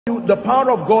The power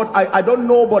of God, I don't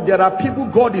know, but there are people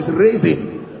God is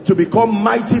raising to become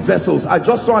mighty vessels. I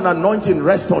just saw an anointing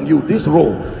rest on you, this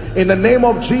role. In the name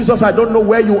of Jesus, I don't know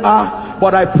where you are,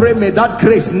 but I pray may that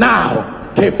grace now,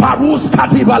 let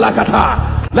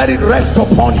it rest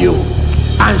upon you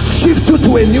and shift you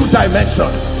to a new dimension.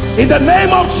 In the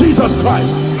name of Jesus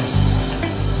Christ.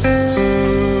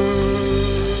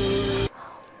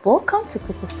 Welcome to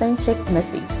Christocentric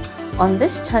Message. On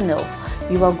this channel,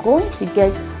 you are going to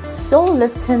get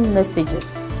soul-lifting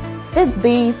messages,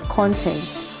 faith-based content,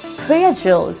 prayer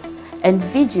drills, and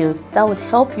videos that would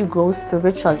help you grow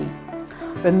spiritually.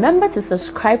 Remember to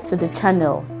subscribe to the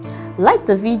channel, like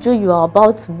the video you are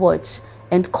about to watch,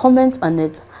 and comment on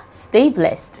it. Stay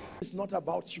blessed. It's not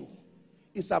about you.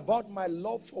 It's about my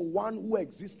love for one who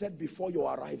existed before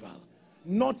your arrival.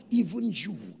 Not even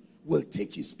you will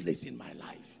take his place in my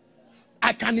life.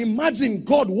 I can imagine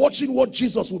God watching what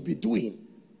Jesus would be doing.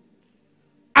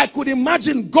 I could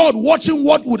imagine God watching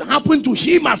what would happen to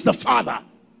him as the father.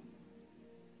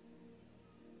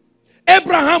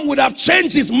 Abraham would have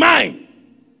changed his mind,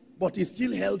 but he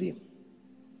still held him.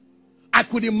 I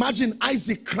could imagine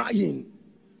Isaac crying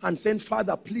and saying,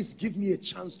 Father, please give me a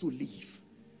chance to live.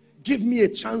 Give me a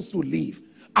chance to live.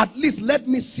 At least let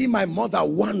me see my mother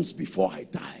once before I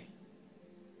die.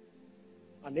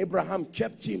 And Abraham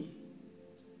kept him.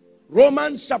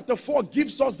 Romans chapter 4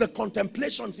 gives us the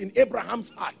contemplations in Abraham's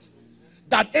heart,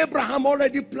 that Abraham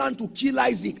already planned to kill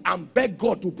Isaac and beg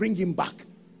God to bring him back.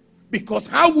 Because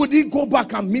how would he go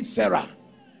back and meet Sarah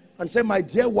and say, my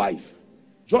dear wife,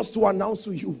 just to announce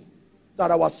to you that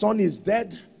our son is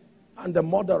dead and the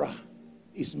murderer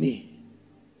is me?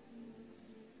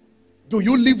 Do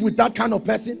you live with that kind of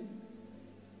person?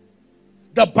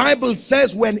 The Bible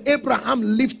says when Abraham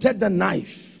lifted the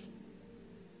knife,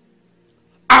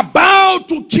 about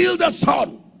to kill the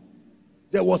son,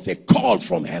 there was a call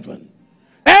from heaven.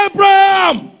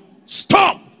 Abraham,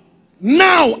 stop.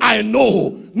 Now I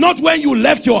know, not when you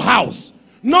left your house,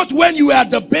 not when you were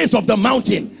at the base of the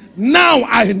mountain. Now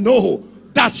I know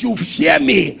that you fear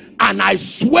me, and I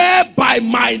swear by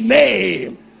my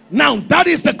name. Now that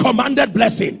is the commanded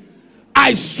blessing.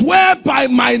 I swear by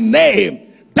my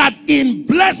name that in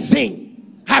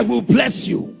blessing I will bless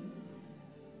you.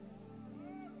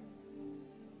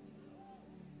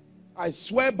 I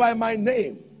swear by my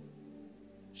name.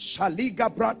 I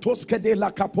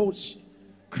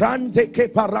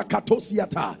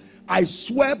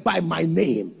swear by my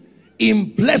name.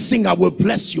 In blessing I will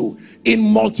bless you. In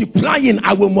multiplying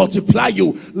I will multiply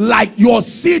you. Like your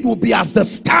seed will be as the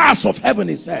stars of heaven,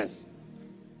 he says.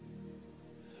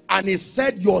 And he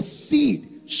said your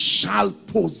seed shall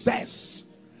possess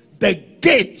the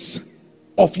gates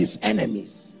of his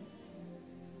enemies.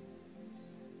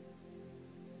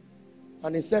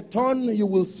 And he said, turn, you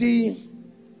will see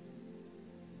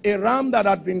a ram that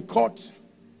had been caught.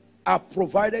 I've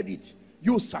provided it.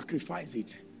 You sacrifice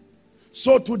it.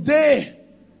 So today,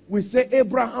 we say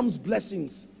Abraham's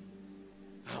blessings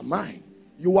are mine.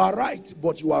 You are right,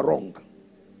 but you are wrong.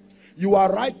 You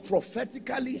are right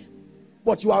prophetically,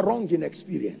 but you are wrong in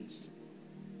experience.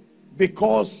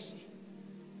 Because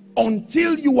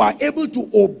until you are able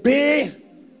to obey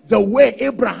the way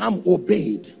Abraham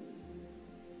obeyed,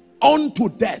 unto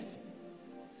death.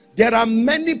 There are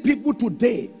many people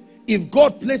today, if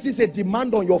God places a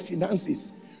demand on your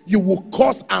finances, you will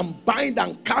curse and bind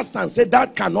and cast and say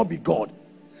that cannot be God.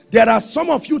 There are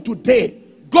some of you today,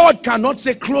 God cannot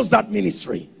say close that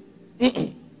ministry.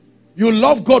 You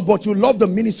love God, but you love the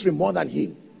ministry more than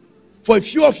him. For a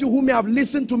few of you who may have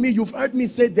listened to me, you've heard me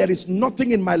say there is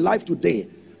nothing in my life today,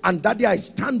 and that day I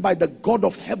stand by the God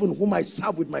of heaven whom I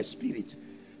serve with my spirit.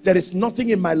 There is nothing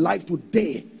in my life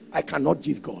today I cannot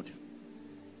give God.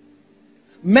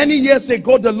 Many years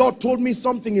ago, the Lord told me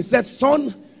something. He said,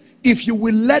 son, if you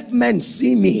will let men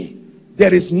see me,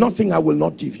 there is nothing I will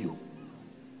not give you.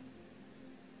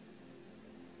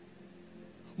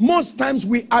 Most times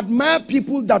we admire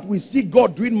people that we see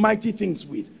God doing mighty things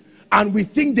with, and we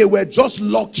think they were just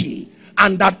lucky,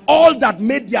 and that all that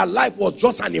made their life was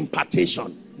just an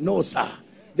impartation. No, sir.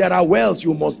 There are wells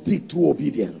you must dig through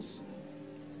obedience.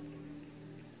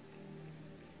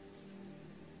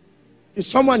 Is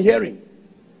someone hearing?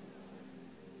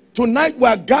 Tonight we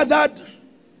are gathered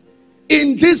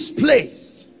in this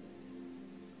place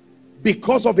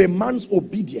because of a man's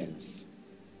obedience.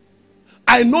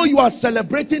 I know you are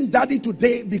celebrating daddy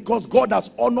today because God has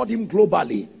honored him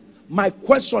globally. My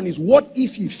question is, what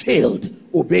if he failed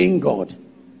obeying God?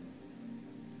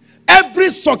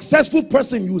 Every successful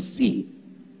person you see,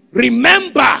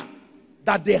 remember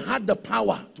that they had the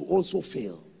power to also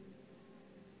fail.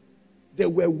 They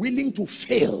were willing to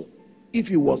fail if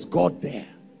it was God there.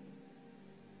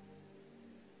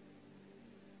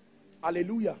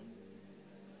 Hallelujah.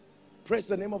 Praise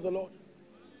the name of the Lord.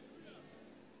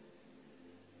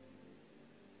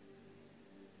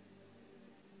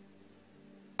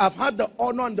 I've had the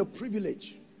honor and the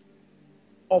privilege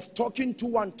of talking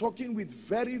to and talking with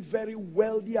very, very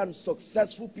wealthy and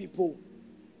successful people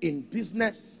in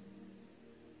business,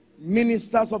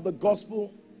 ministers of the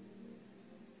gospel,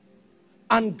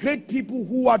 and great people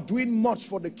who are doing much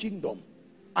for the kingdom.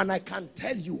 And I can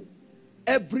tell you,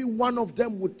 every one of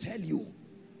them would tell you,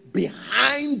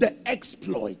 behind the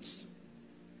exploits,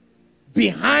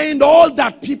 behind all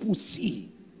that people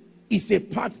see, is a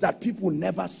part that people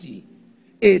never see.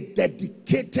 A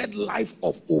dedicated life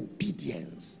of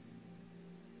obedience.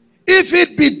 If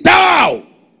it be thou,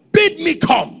 bid me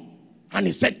come. And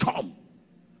he said, come.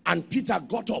 And Peter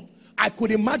got up. I could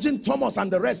imagine Thomas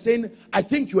and the rest saying, I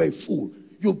think you're a fool.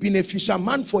 You've been a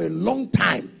fisherman for a long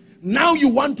time. Now you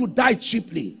want to die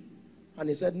cheaply. And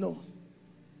he said, no.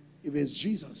 If it's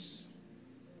Jesus.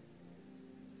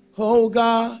 Oh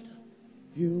God,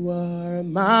 you are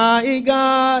my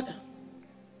God.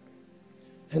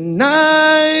 And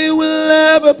I will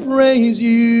ever praise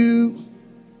you.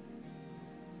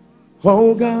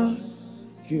 Oh God,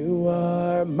 you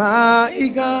are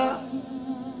my God.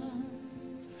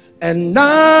 And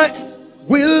I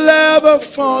will ever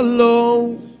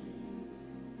follow.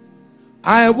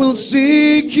 I will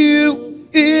seek you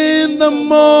in the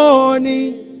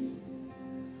morning.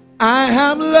 I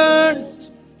have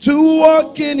learned to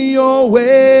walk in your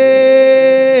ways.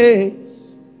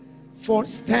 For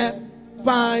step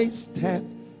by step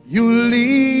you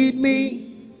lead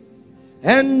me,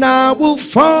 and I will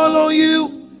follow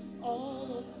you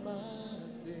all of my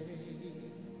days.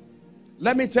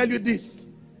 Let me tell you this,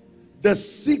 the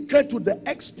secret to the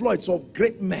exploits of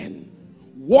great men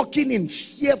walking in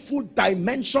fearful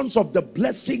dimensions of the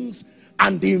blessings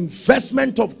and the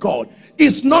investment of God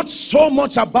is not so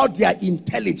much about their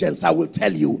intelligence. I will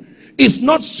tell you, it's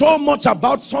not so much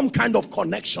about some kind of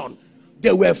connection.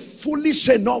 They were foolish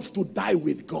enough to die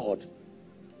with God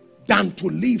than to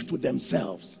live to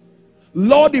themselves.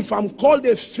 Lord, if I'm called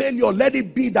a failure, let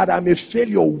it be that I'm a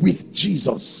failure with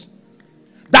Jesus.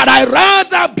 That I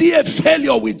rather be a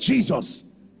failure with Jesus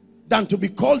than to be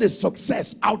called a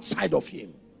success outside of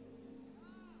him.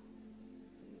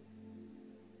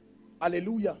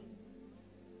 Hallelujah.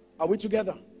 Are we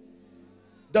together?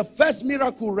 The first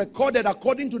miracle recorded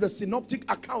according to the synoptic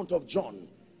account of John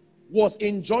was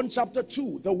in John chapter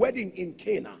 2, the wedding in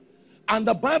Cana. And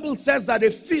the Bible says that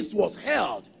a feast was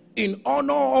held in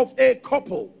honor of a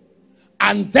couple.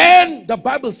 And then the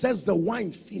Bible says the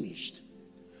wine finished.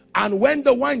 And when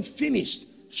the wine finished,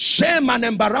 shame and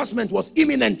embarrassment was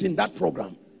imminent in that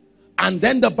program. And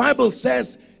then the Bible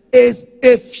says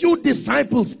a few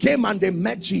disciples came and they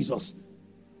met Jesus.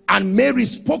 And Mary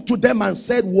spoke to them and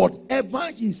said,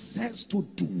 whatever he says to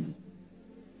do.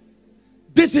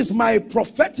 This is my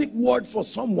prophetic word for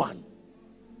someone.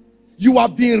 You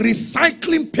have been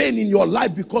recycling pain in your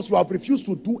life because you have refused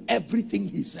to do everything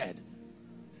he said.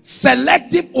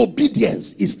 Selective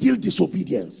obedience is still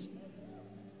disobedience.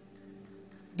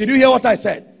 Did you hear what I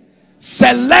said?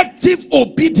 Selective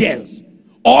obedience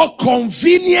or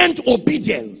convenient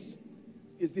obedience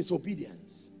is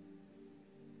disobedience.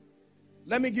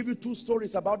 Let me give you two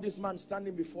stories about this man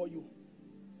standing before you.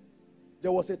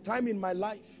 There was a time in my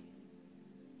life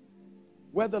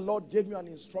where the Lord gave me an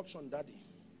instruction, Daddy.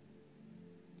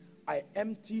 I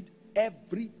emptied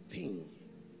everything.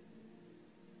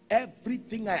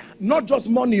 Everything I had. Not just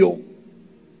money,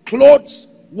 clothes.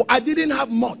 I didn't have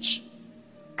much.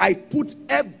 I put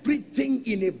everything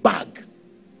in a bag.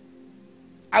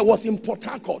 I was in Port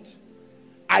Harcourt.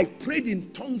 I prayed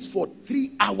in tongues for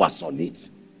 3 hours on it.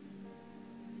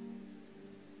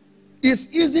 It's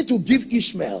easy to give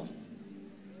Ishmael,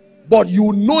 but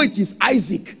you know it is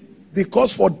Isaac,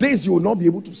 because for days you will not be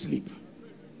able to sleep.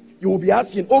 You will be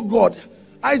asking, oh God,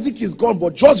 Isaac is gone,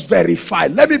 but just verify.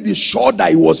 Let me be sure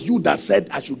that it was you that said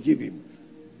I should give him.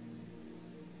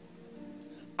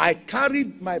 I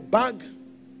carried my bag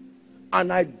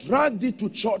and I dragged it to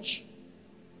church.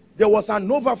 There was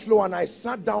an overflow and I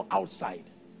sat down outside.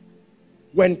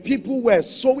 When people were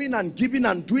sowing and giving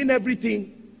and doing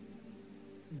everything,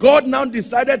 God now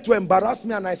decided to embarrass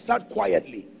me, and I sat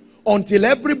quietly until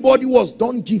everybody was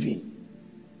done giving.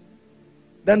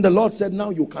 Then the Lord said,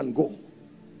 now you can go.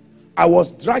 I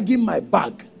was dragging my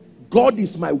bag. God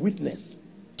is my witness,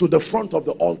 to the front of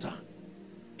the altar.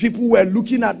 People were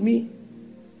looking at me.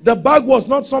 The bag was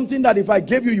not something that if I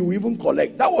gave you, you even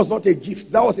collect. That was not a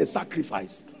gift. That was a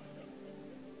sacrifice.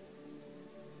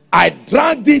 I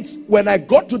dragged it. When I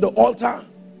got to the altar,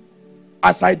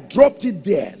 as I dropped it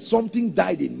there, something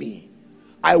died in me.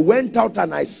 I went out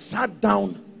and I sat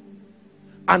down,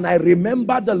 and I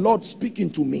remember the Lord speaking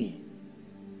to me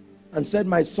and said,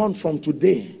 my son, from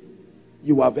today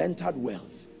you have entered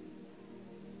wealth.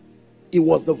 It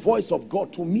was the voice of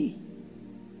God to me.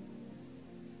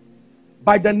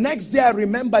 By the next day, I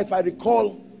remember, if I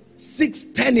recall,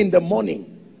 6:10 in the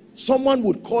morning, someone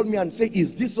would call me and say,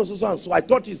 is this so and so? I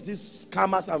thought it's these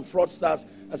scammers and fraudsters.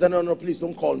 I said, no, please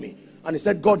don't call me. And he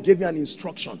said, God gave me an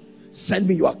instruction. Send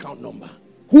me your account number.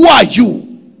 Who are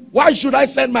you? Why should I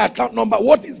send my account number?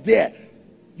 What is there?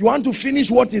 You want to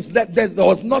finish what is left? There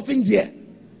was nothing there.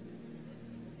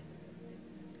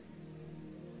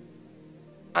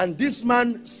 And this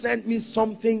man sent me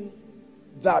something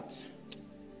that,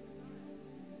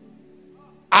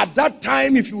 at that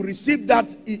time, if you receive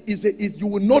that, you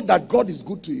will know that God is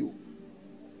good to you.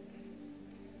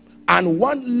 And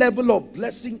one level of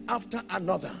blessing after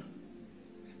another.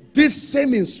 This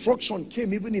same instruction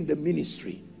came even in the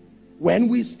ministry. When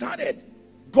we started,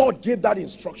 God gave that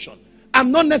instruction.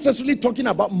 I'm not necessarily talking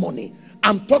about money.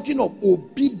 I'm talking of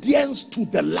obedience to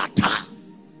the latter.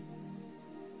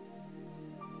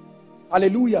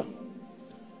 Hallelujah.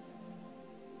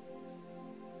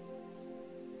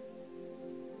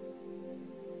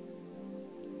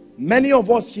 Many of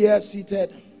us here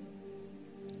seated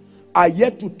are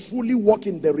yet to truly walk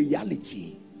in the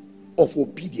reality of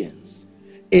obedience.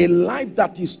 A life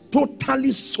that is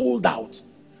totally sold out.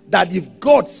 That if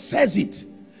God says it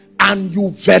and you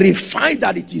verify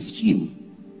that it is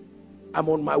him, I'm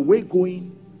on my way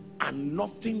going, and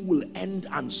nothing will end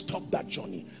and stop that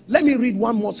journey. Let me read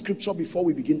one more scripture before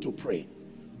we begin to pray.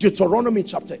 Deuteronomy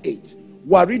chapter 8.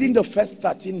 We are reading the first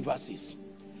 13 verses.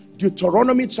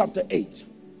 Deuteronomy chapter 8.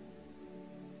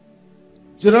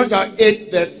 Deuteronomy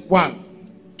 8 verse 1.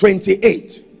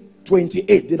 28.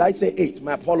 28. Did I say 8?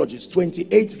 My apologies.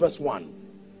 28 verse 1.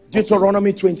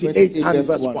 Deuteronomy 28 and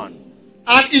verse 1.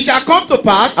 And it shall come to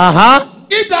pass,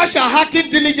 if thou shalt hearken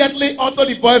diligently unto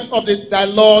the voice of thy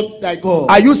Lord thy God.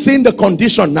 Are you seeing the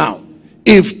condition now?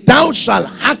 If thou shalt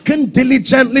hearken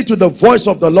diligently to the voice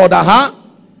of the Lord,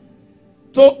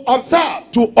 to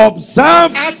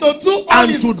observe and to do all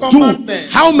and his to commandments.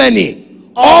 do how many?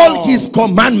 All his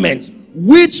commandments,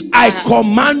 which I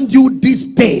command you this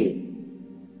day.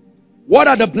 What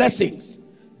are the blessings?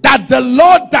 That the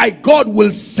Lord thy God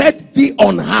will set thee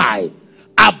on high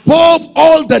above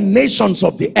all the nations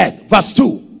of the earth. Verse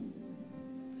 2.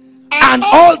 And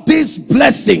all these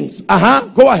blessings,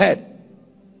 go ahead,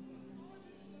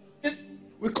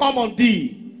 will come on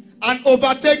thee and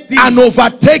overtake thee. And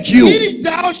overtake you. If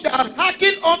thou shalt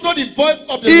hearken unto the voice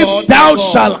of the Lord. If thou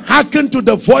shalt hearken to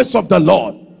the voice of the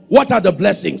Lord. What are the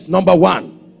blessings? Number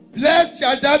 1. Blessed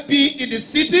shall thou be in the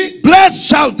city. Blessed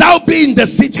shall thou be in the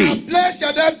city. And blessed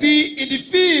shall thou be in the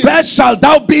field. Blessed shall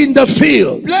thou be in the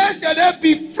field. Blessed shall there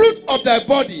be fruit of thy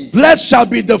body. Blessed shall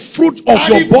be the fruit of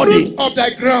your body. The fruit of thy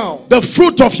ground. The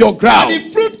fruit of your ground. And the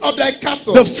fruit of thy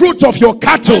cattle. The fruit of your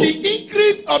cattle. And the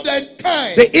increase of thy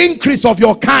kind. The increase of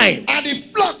your kind. And the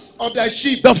flocks of thy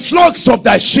sheep. The flocks of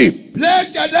thy sheep.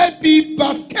 Blessed shall thy be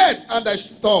basket and thy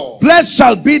store. Blessed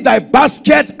shall be thy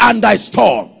basket and thy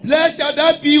store. Blessed shall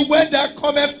that be when thou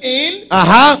comest in.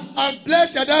 And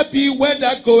blessed shall that be when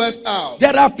thou goest out.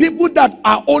 There are people that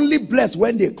are only blessed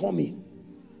when they come in.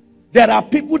 There are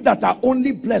people that are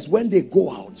only blessed when they go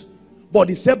out. But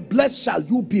he said, blessed shall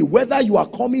you be whether you are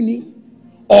coming in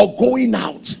or going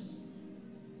out.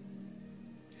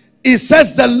 He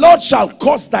says, the Lord shall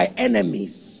cause thy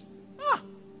enemies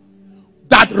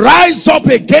that rise up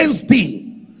against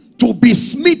thee to be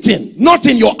smitten, not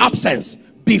in your absence,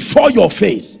 before your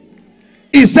face.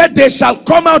 He said, they shall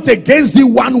come out against thee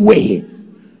one way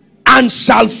and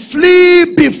shall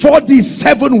flee before thee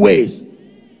 7 ways.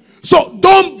 So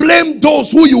don't blame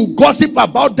those who you gossip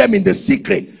about them in the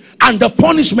secret, and the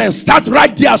punishment starts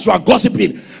right there as you are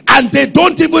gossiping, and they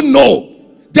don't even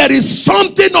know there is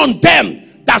something on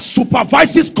them that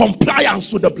supervises compliance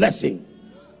to the blessing.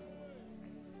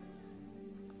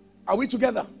 Are we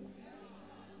together?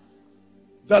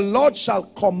 The Lord shall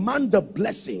command the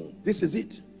blessing. This is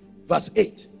it. Verse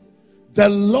 8. The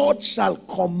Lord shall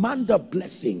command the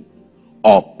blessing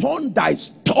upon thy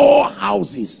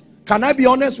storehouses. Can I be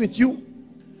honest with you?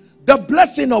 The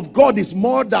blessing of God is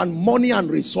more than money and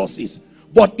resources.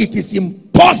 But it is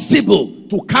impossible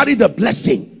to carry the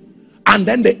blessing and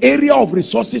then the area of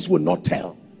resources will not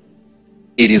tell.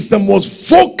 It is the most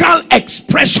focal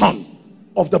expression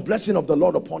of the blessing of the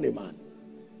Lord upon a man.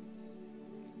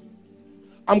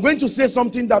 I'm going to say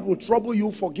something that will trouble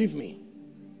you. Forgive me.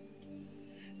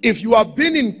 If you have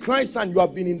been in Christ and you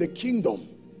have been in the kingdom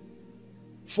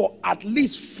for at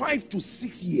least 5 to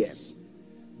 6 years,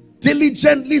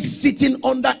 diligently sitting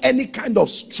under any kind of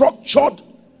structured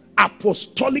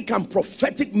apostolic and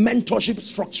prophetic mentorship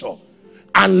structure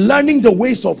and learning the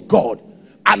ways of God,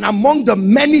 and among the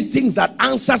many things that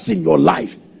answers in your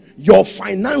life, your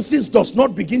finances does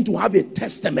not begin to have a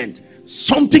testament,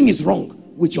 something is wrong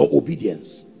with your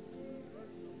obedience.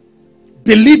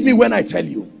 Believe me when I tell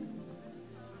you,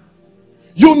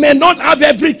 you may not have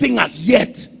everything as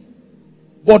yet,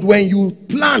 but when you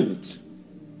plant,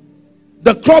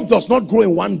 the crop does not grow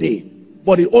in one day,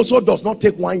 but it also does not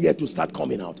take 1 year to start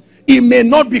coming out. It may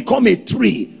not become a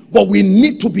tree, but we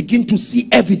need to begin to see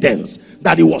evidence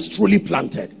that it was truly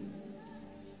planted.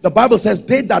 The Bible says,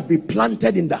 they that be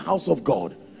planted in the house of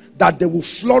God, that they will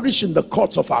flourish in the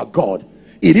courts of our God.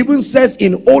 It even says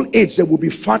in old age they will be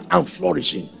fat and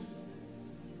flourishing.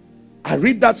 I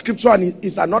read that scripture and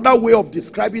it's another way of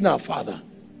describing our Father,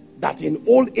 that in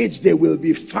old age they will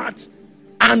be fat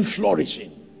and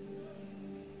flourishing.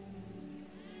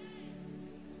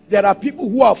 There are people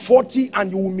who are 40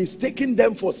 and you will mistaken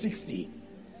them for 60.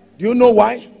 Do you know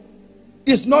why?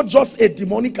 It's not just a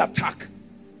demonic attack.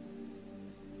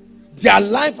 Their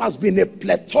life has been a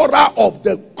plethora of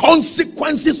the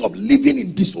consequences of living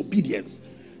in disobedience.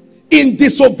 In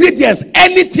disobedience,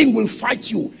 anything will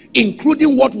fight you,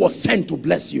 including what was sent to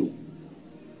bless you.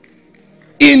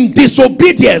 In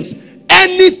disobedience,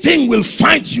 anything will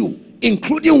fight you,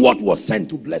 including what was sent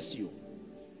to bless you.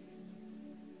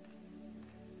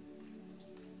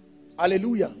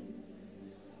 Hallelujah.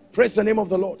 Praise the name of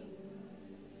the Lord.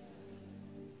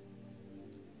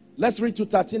 Let's read to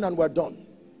 13 and we're done.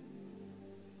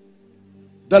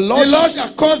 The Lord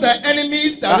shall cause thy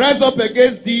enemies that rise up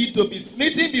against thee to be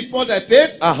smitten before thy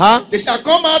face. They shall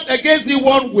come out against thee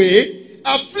one way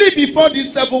and flee before thee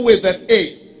 7 ways. Verse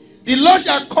 8. The Lord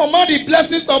shall command the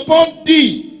blessings upon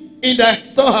thee in thy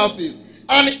storehouses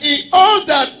and in all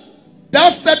that thou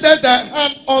settest thy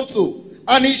hand unto,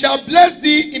 and he shall bless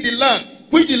thee in the land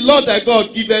which the Lord thy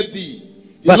God giveth thee.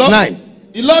 Verse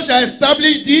 9. The Lord shall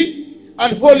establish thee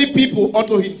and holy people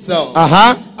unto himself.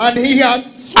 And he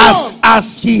hath sworn,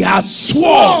 as he has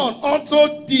sworn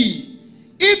unto thee,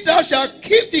 if thou shalt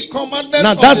keep the commandments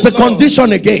now of that's the Lord.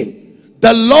 condition again.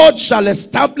 The Lord shall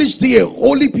establish thee a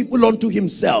holy people unto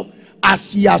himself,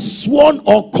 as he has sworn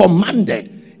or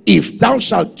commanded, if thou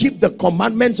shalt keep the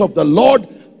commandments of the Lord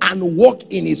and walk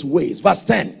in his ways. Verse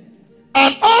 10.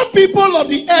 And all people of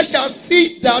the earth shall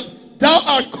see that thou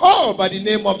art called by the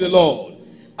name of the Lord,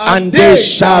 and they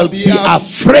shall be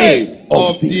afraid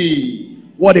of thee.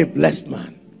 What a blessed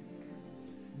man.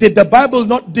 Did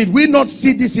we not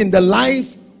see this in the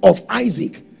life of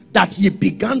Isaac, that he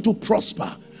began to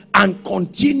prosper and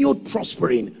continued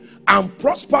prospering and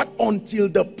prospered until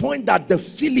the point that the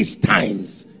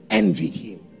Philistines envied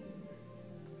him?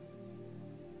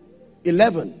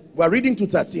 11. We're reading to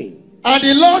 13. And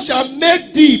the Lord shall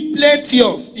make thee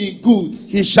plenteous in goods.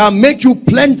 He shall make you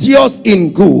plenteous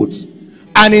in goods,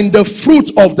 and in the fruit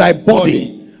of thy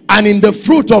body, and in the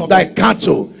fruit of thy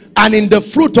cattle, and in the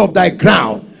fruit of thy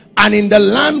ground, and in the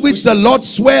land which the Lord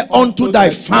sware unto thy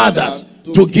fathers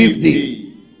to give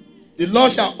thee. The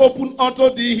Lord shall open unto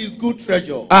thee his good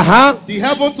treasure, the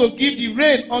heaven to give thee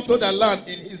rain unto thy land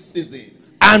in his season,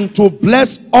 and to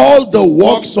bless all the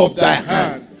works of thy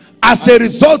hand. As a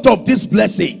result of this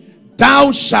blessing,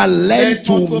 thou shalt lend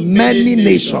to many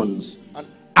nations,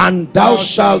 and thou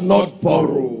shalt not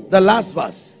borrow. The last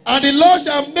verse. And the Lord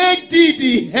shall make thee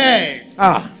the head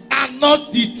and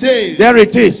not the tail. There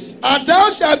it is. And thou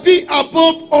shalt be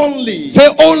above only. Say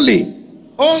only.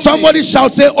 Somebody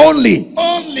shout, say only.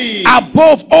 Only.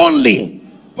 Above only.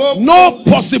 Above no only.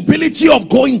 Possibility of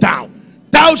going down.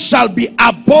 Thou shalt be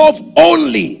above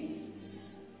only,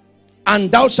 and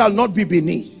thou shalt not be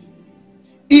beneath.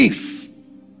 If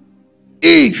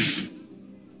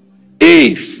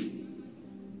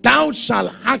thou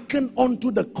shalt hearken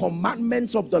unto the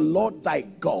commandments of the Lord thy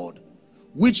God,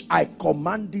 which I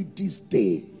command thee this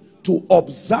day, to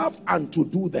observe and to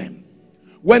do them.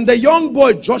 When the young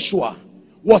boy Joshua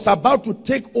was about to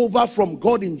take over from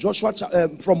God in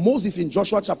from Moses in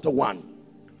Joshua chapter 1,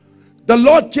 the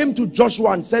Lord came to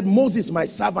Joshua and said, Moses, my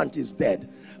servant, is dead.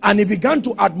 And he began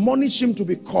to admonish him to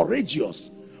be courageous.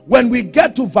 When we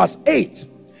get to verse 8,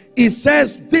 it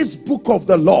says, this book of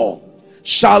the law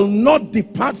shall not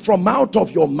depart from out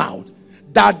of your mouth,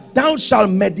 that thou shalt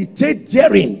meditate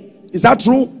therein. Is that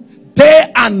true?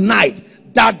 Day and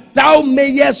night, that thou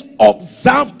mayest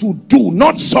observe to do,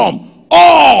 not some,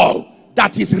 all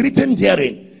that is written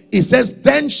therein. It says,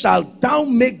 then shalt thou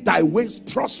make thy ways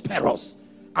prosperous,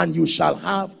 and you shall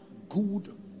have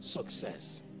good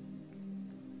success.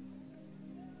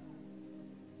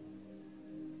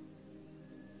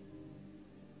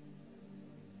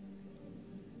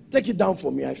 Take it down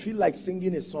for me. I feel like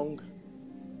singing a song.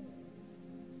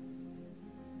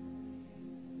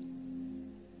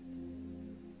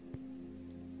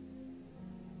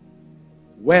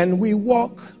 When we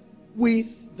walk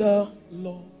with the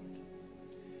Lord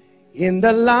in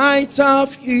the light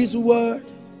of his word,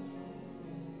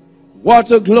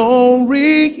 what a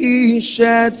glory he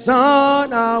sheds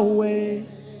on our way.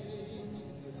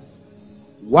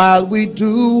 While we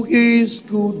do his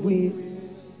good will,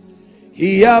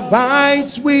 he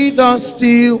abides with us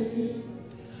still,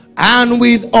 and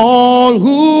with all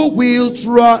who will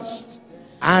trust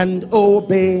and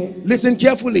obey. Listen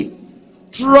carefully.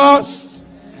 Trust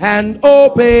and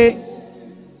obey,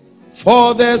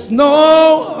 for there's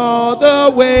no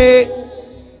other way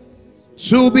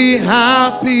to be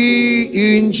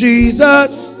happy in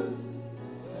Jesus.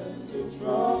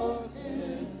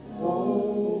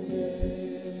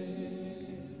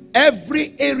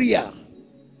 Every area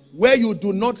where you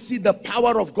do not see the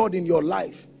power of God in your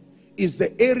life is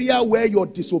the area where your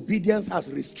disobedience has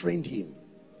restrained him.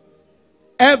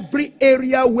 Every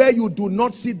area where you do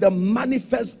not see the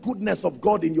manifest goodness of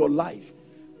God in your life,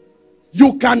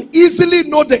 you can easily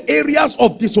know the areas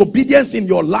of disobedience in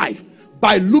your life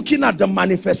by looking at the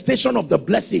manifestation of the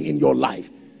blessing in your life.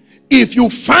 If you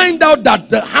find out that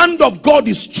the hand of God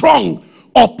is strong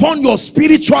upon your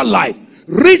spiritual life,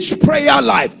 rich prayer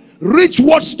life, rich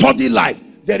word study life,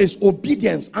 there is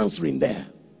obedience answering there.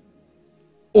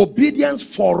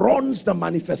 Obedience foreruns the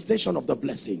manifestation of the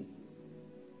blessing.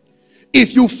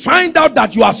 If you find out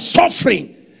that you are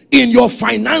suffering in your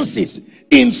finances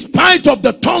in spite of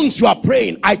the tongues you are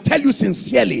praying, I tell you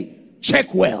sincerely,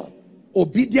 check well.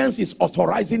 Obedience is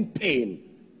authorizing pain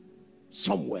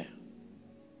somewhere.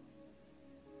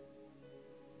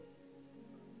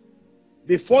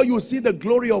 Before you see the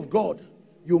glory of God,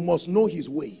 you must know his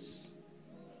ways,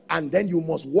 and then you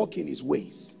must walk in his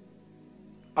ways.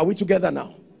 Are we together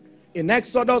now? In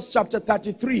Exodus chapter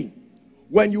 33,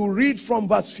 when you read from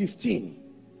verse 15,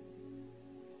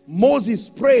 Moses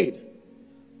prayed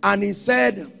and he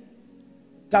said,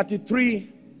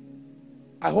 33,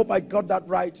 I hope I got that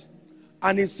right,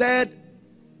 and he said,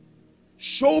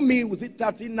 show me, was it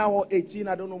 13 now or 18,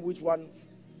 I don't know which one,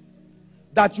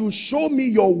 that you show me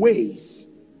your ways.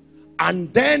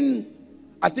 And then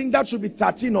I think that should be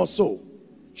 13 or so.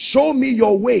 Show me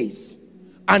your ways.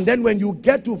 And then when you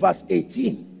get to verse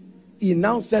 18, he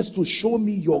now says to show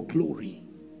me your glory.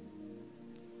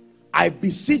 I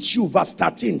beseech you, verse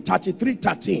 13, 33,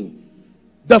 13.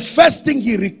 The first thing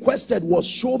he requested was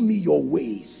show me your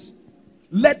ways.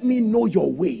 Let me know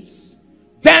your ways.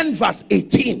 Then verse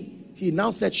 18, he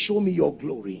now said show me your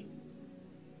glory.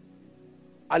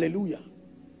 Hallelujah.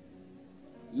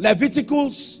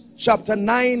 Leviticus chapter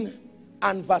 9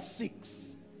 and verse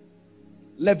 6.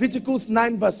 Leviticus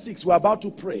 9 verse 6. We're about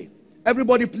to pray.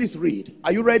 Everybody please read.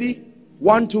 Are you ready?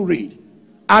 1 to read.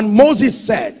 And Moses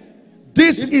said,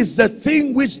 this is the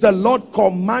thing which the Lord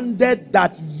commanded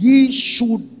that ye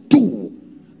should do,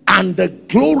 and the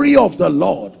glory of the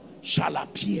Lord shall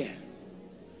appear.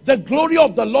 The glory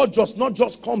of the Lord does not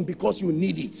just come because you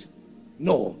need it.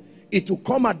 No, it will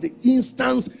come at the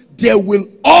instance. There will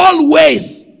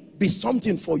always be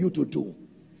something for you to do.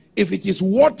 If it is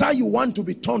water you want to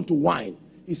be turned to wine,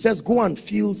 he says go and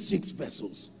fill 6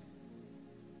 vessels.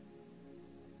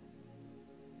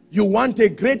 You want a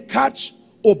great catch,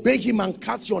 obey him and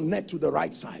cast your net to the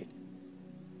right side.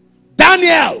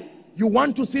 Daniel, you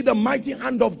want to see the mighty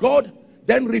hand of God,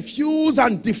 then refuse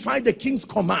and defy the king's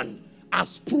command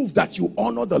as proof that you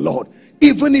honor the Lord,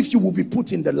 even if you will be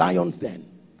put in the lion's den.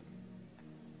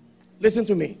 Listen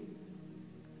to me.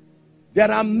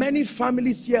 There are many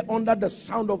families here under the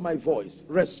sound of my voice,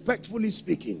 respectfully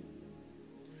speaking.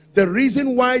 The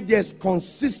reason why there's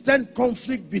consistent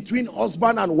conflict between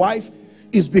husband and wife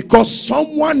is because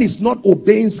someone is not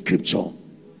obeying scripture.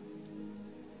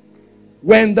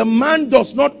 When the man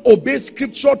does not obey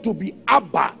scripture to be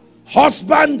Abba,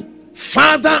 husband,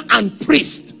 father and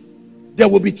priest, there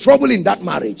will be trouble in that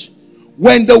marriage.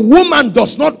 When the woman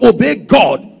does not obey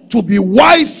God to be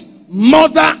wife,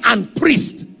 mother and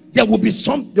priest, there will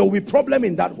be problem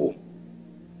in that home.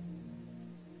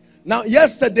 Now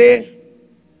yesterday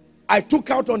I took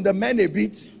out on the men a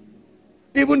bit,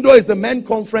 even though it's a men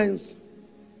conference,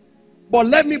 but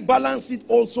let me balance it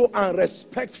also and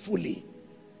respectfully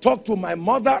talk to my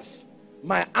mothers,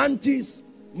 my aunties,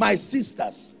 my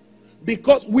sisters,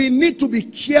 because we need to be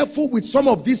careful with some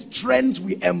of these trends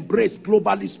we embrace,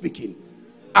 globally speaking.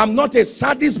 I'm not a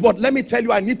sadist, but let me tell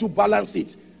you, I need to balance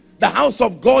it. The house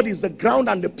of God is the ground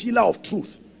and the pillar of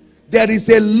truth. There is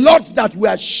a lot that we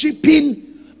are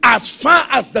shipping as far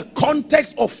as the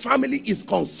context of family is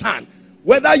concerned.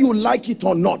 Whether you like it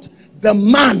or not, the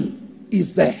man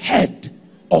is the head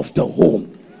of the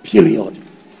home, period.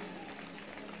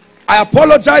 I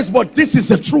apologize, but this is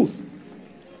the truth.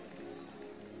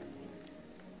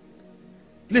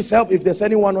 Please help. If there's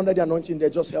anyone under the anointing there,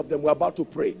 just help them. We're about to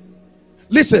pray.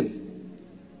 Listen,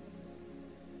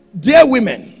 dear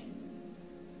women,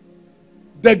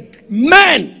 the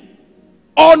men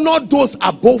honor those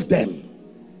above them.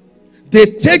 They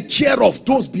take care of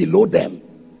those below them,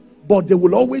 but they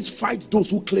will always fight those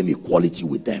who claim equality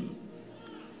with them.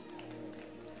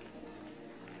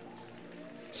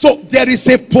 So there is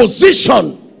a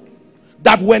position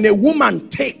that when a woman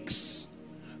takes,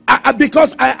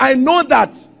 because I know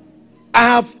that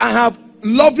I have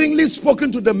lovingly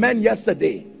spoken to the men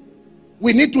yesterday.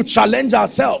 We need to challenge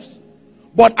ourselves,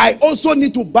 but I also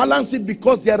need to balance it,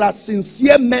 because there are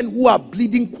sincere men who are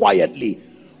bleeding quietly.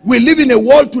 We live in a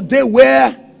world today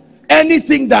where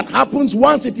anything that happens,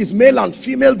 once it is male and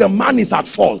female, the man is at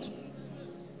fault.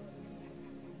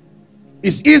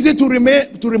 It's easy to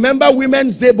remember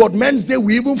Women's Day, but Men's Day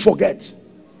we even forget.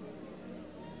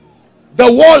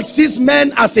 The world sees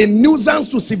men as a nuisance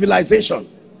to civilization.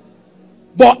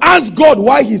 But ask God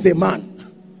why he's a man.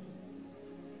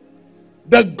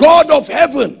 The God of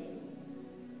heaven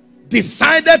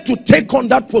decided to take on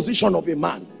that position of a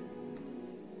man.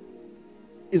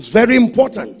 It's very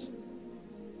important.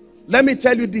 Let me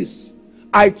tell you this.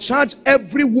 I charge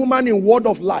every woman in Word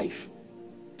of Life,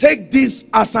 take this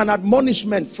as an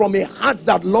admonishment from a heart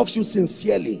that loves you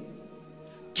sincerely.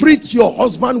 Treat your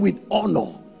husband with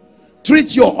honor.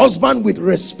 Treat your husband with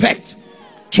respect.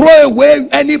 Throw away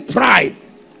any pride.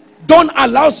 Don't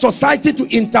allow society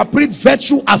to interpret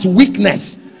virtue as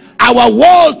weakness. Our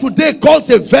world today calls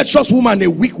a virtuous woman a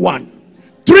weak one.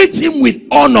 Treat him with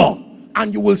honor,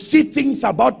 and you will see things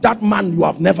about that man you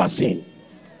have never seen.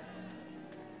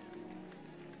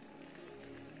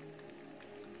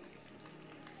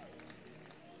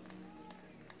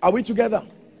 Are we together?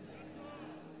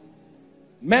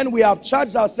 Men, we have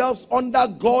charged ourselves under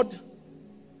God.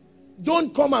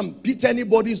 Don't come and beat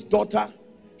anybody's daughter,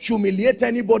 humiliate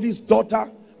anybody's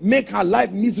daughter, make her life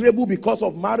miserable because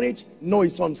of marriage. No,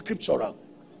 it's unscriptural.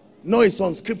 No, it's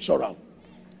unscriptural.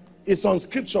 It's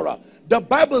unscriptural. The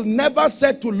Bible never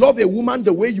said to love a woman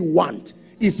the way you want.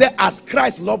 It said as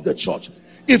Christ loved the church.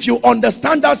 If you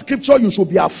understand that scripture, you should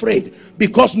be afraid,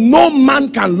 because no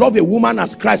man can love a woman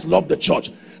as Christ loved the church.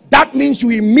 That means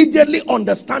you immediately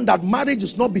understand that marriage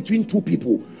is not between two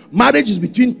people. Marriage is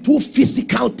between two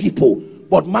physical people,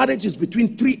 but marriage is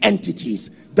between three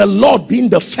entities. The Lord being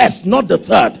the first, not the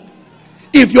third.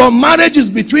 If your marriage is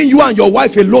between you and your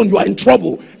wife alone, you are in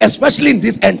trouble, especially in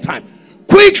this end time.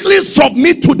 Quickly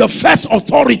submit to the first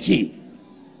authority.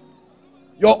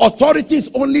 Your authority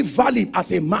is only valid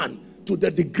as a man to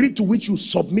the degree to which you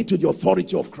submit to the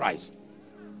authority of Christ.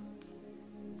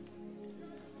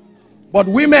 But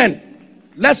women,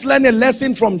 let's learn a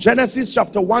lesson from Genesis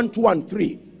chapter 1, 2, and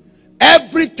 3.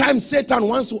 Every time Satan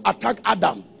wants to attack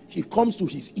Adam, he comes to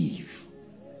his Eve.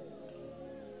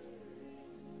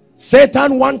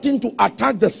 Satan, wanting to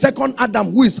attack the second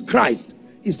Adam, who is Christ,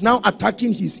 is now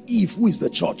attacking his Eve, who is the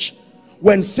church.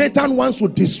 When Satan wants to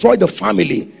destroy the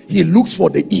family, he looks for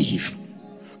the Eve,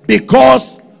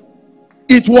 because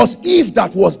it was Eve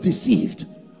that was deceived.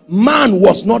 Man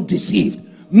was not deceived.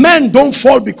 Men don't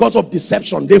fall because of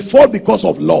deception. They fall because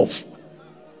of love.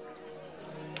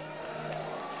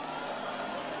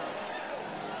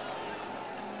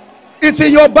 It's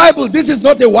in your Bible. This is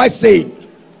not a wise saying.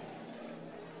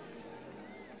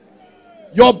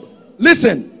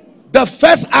 Listen, the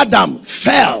first Adam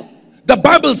fell. The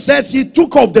Bible says he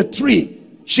took of the tree.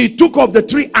 She took of the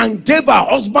tree and gave her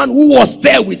husband who was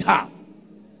there with her.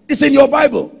 It's in your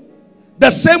Bible. The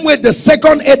same way the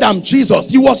second Adam, Jesus,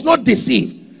 he was not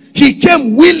deceived. He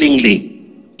came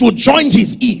willingly to join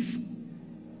his Eve.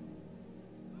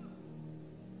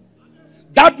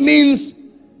 That means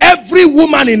every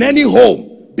woman in any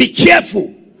home, be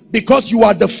careful, because you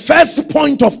are the first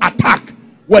point of attack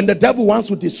when the devil wants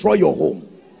to destroy your home.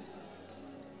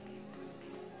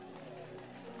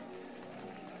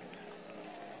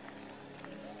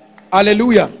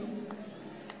 Hallelujah.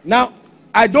 Now,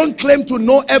 I don't claim to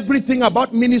know everything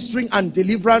about ministering and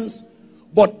deliverance,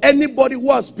 but anybody who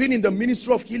has been in the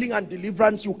ministry of healing and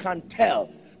deliverance, you can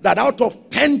tell that out of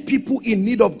 10 people in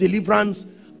need of deliverance,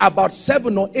 about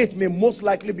 7 or 8 may most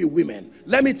likely be women.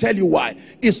 Let me tell you why.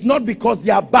 It's not because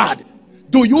they are bad.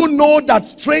 Do you know that,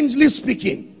 strangely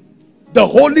speaking, The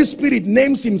Holy Spirit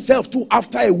names himself too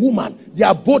after a woman. They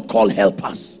are both called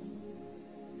helpers.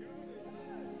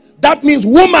 That means,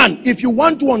 woman, if you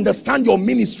want to understand your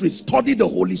ministry, study the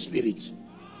Holy Spirit.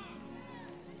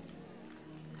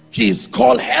 He is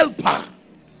called helper.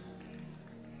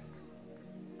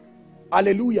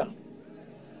 Hallelujah.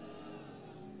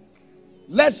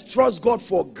 Let's trust God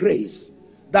for grace,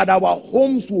 that our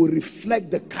homes will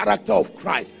reflect the character of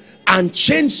Christ and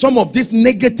change some of these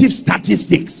negative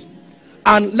statistics.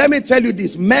 And let me tell you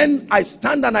this, men, I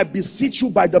stand and I beseech you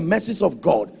by the mercies of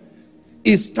God.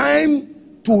 It's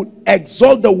time to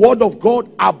exalt the word of God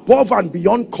above and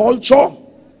beyond culture,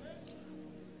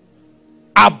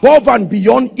 above and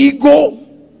beyond ego,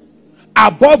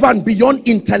 above and beyond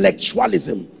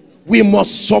intellectualism. We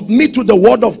must submit to the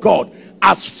word of God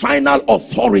as final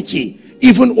authority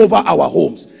even over our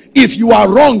homes. If you are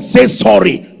wrong, say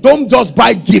sorry. Don't just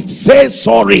buy gifts, say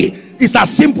sorry. It's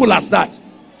as simple as that.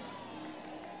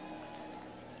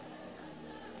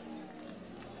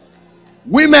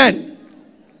 Women,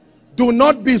 do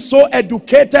not be so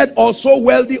educated or so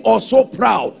wealthy or so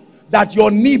proud that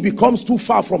your knee becomes too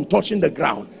far from touching the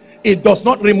ground. It does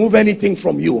not remove anything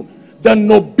from you. The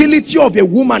nobility of a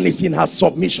woman is in her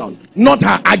submission, not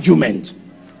her argument,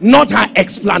 not her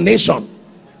explanation.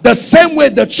 The same way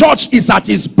the church is at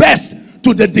its best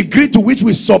to the degree to which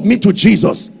we submit to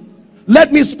Jesus.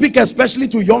 Let me speak especially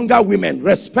to younger women,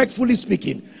 respectfully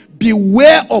speaking.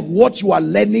 Beware of what you are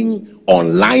learning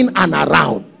online and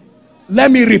around.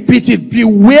 Let me repeat it.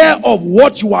 Beware of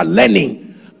what you are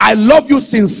learning. I love you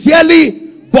sincerely,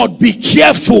 but be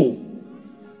careful.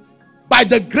 By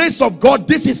the grace of God,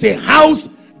 this is a house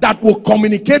that will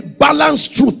communicate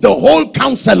balanced truth, the whole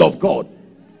counsel of God.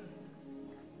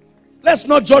 Let's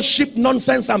not just ship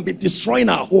nonsense and be destroying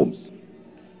our homes.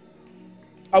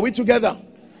 Are we together?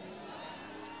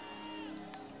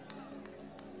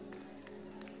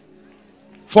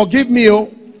 Forgive me,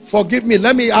 oh, forgive me.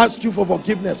 Let me ask you for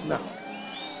forgiveness now.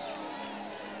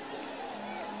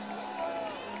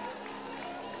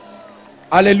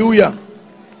 Hallelujah.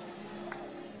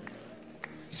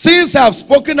 Since I have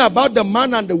spoken about the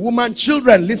man and the woman,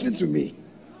 children, listen to me.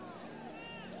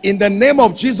 In the name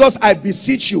of Jesus, I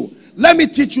beseech you. Let me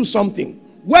teach you something.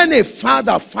 When a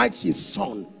father fights his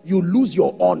son, you lose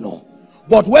your honor.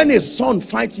 But when a son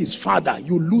fights his father,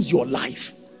 you lose your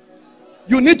life.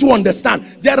 You need to understand,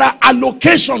 there are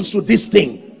allocations to this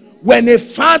thing. When a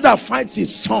father fights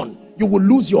his son, you will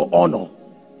lose your honor.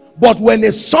 But when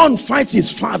a son fights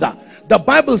his father, the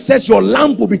Bible says your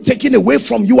lamp will be taken away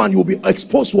from you and you'll be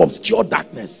exposed to obscure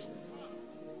darkness.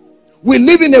 We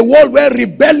live in a world where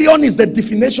rebellion is the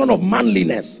definition of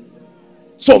manliness.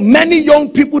 So many young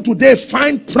people today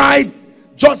find pride.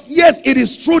 Just, yes, it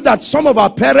is true that some of our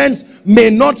parents may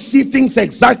not see things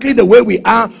exactly the way we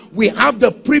are. We have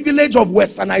the privilege of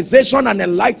westernization and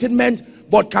enlightenment.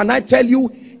 But can I tell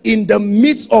you, in the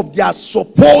midst of their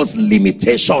supposed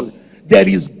limitation, there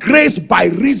is grace by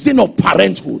reason of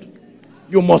parenthood.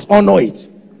 You must honor it.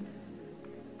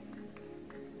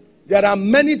 There are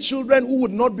many children who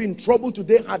would not be in trouble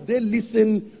today had they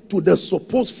listened to the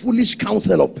supposed foolish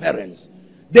counsel of parents.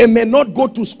 They may not go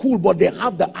to school, but they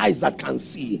have the eyes that can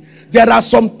see. There are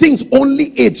some things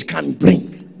only age can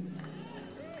bring.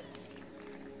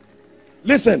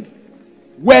 Listen,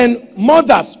 when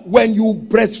you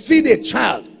breastfeed a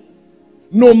child,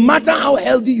 no matter how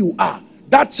healthy you are,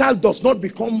 that child does not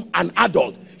become an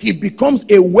adult. He becomes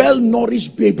a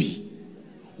well-nourished baby.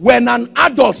 When an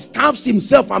adult starves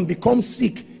himself and becomes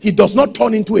sick, he does not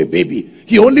turn into a baby.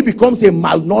 He only becomes a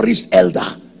malnourished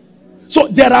elder. So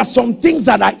there are some things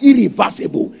that are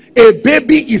irreversible. A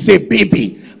baby is a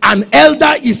baby. An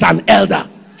elder is an elder.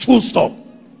 Full stop.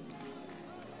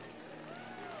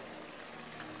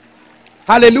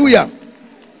 Hallelujah.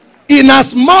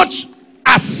 Inasmuch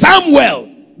as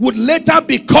Samuel would later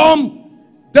become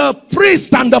the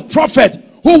priest and the prophet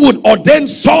who would ordain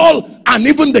Saul and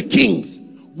even the kings,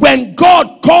 when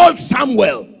God called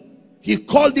Samuel, he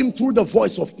called him through the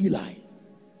voice of Eli.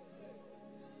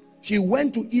 He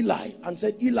went to Eli and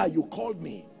said, Eli, you called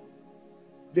me.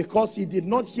 Because he did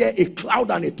not hear a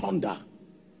cloud and a thunder.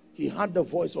 He heard the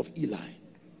voice of Eli.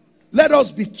 Let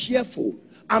us be careful.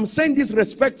 I'm saying this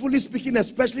respectfully speaking,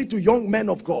 especially to young men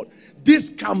of God. This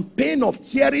campaign of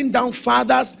tearing down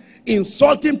fathers,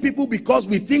 insulting people because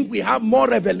we think we have more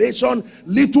revelation,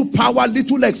 little power,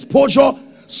 little exposure,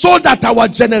 so that our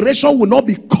generation will not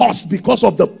be cursed because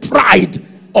of the pride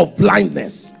of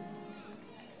blindness.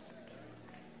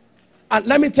 And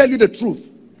let me tell you the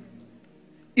truth.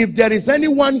 If there is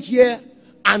anyone here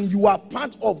and you are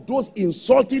part of those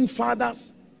insulting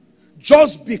fathers,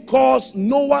 Just because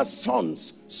Noah's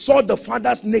sons saw the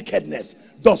father's nakedness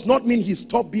does not mean he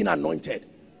stopped being anointed.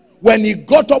 When he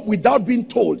got up without being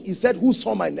told, he said, who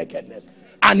saw my nakedness?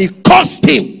 And he cursed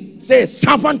him. Say,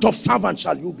 servant of servants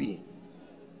shall you be.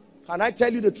 Can I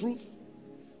tell you the truth?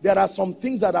 There are some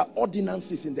things that are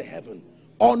ordinances in the heaven,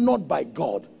 honored by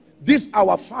God. These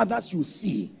our fathers you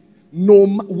see, no,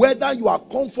 whether you are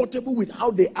comfortable with how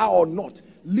they are or not,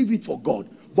 leave it for God.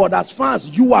 But as far as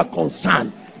you are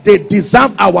concerned, they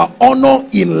deserve our honor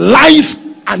in life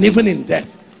and even in death.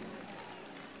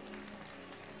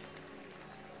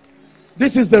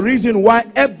 This is the reason why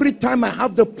every time I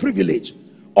have the privilege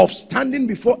of standing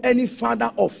before any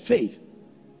father of faith,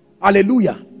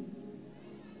 hallelujah,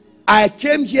 I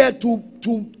came here to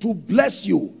bless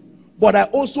you, but I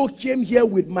also came here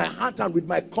with my heart and with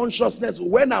my consciousness.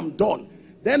 When I'm done,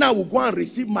 then I will go and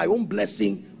receive my own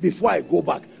blessing before I go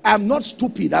back. I am not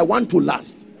stupid. I want to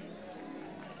last.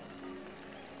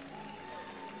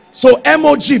 So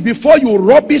MOG, before you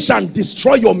rubbish and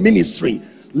destroy your ministry,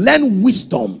 learn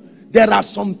wisdom. There are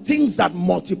some things that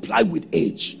multiply with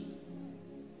age.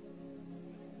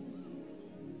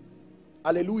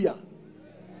 Hallelujah.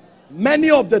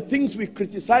 Many of the things we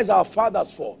criticize our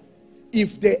fathers for,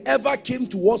 if they ever came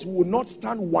to us, we would not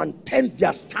stand 1/10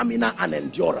 their stamina and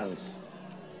endurance.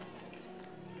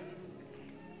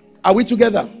 Are we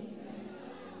together?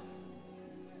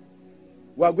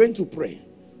 We are going to pray.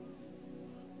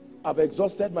 I've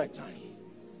exhausted my time.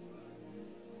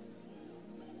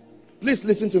 Please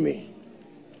listen to me.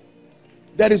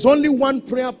 There is only one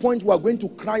prayer point we are going to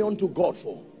cry unto God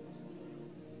for.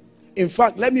 In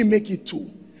fact, let me make it two.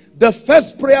 The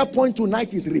first prayer point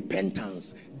tonight is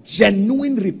repentance.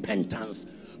 Genuine repentance.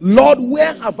 Lord,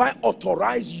 where have I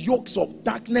authorized yokes of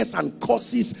darkness and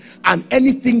curses and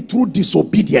anything through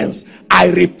disobedience? I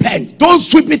repent. Don't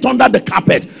sweep it under the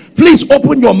carpet. Please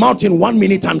open your mouth in 1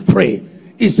 minute and pray.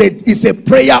 It's a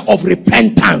prayer of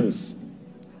repentance.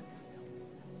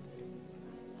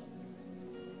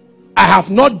 I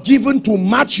have not given to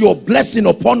match your blessing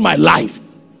upon my life.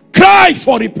 Cry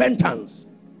for repentance,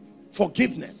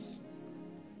 forgiveness.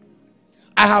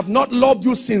 I have not loved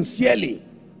you sincerely.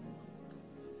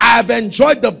 I have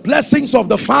enjoyed the blessings of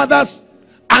the fathers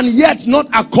and yet not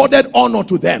accorded honor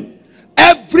to them.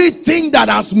 Everything that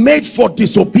has made for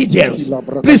disobedience,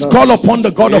 please call upon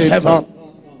the God of heaven.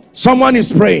 Someone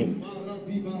is praying.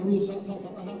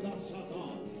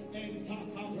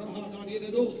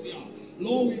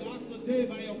 Lord, we ask today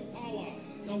by your power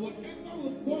that whatever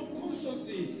will go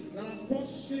consciously that has brought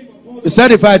shame upon. He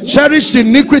said, if I cherished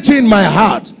iniquity in my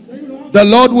heart, the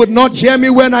Lord would not hear me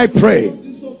when I pray.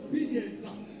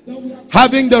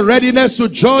 Having the readiness to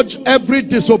judge every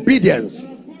disobedience,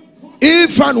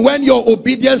 if and when your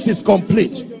obedience is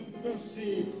complete.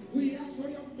 We ask for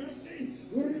your mercy.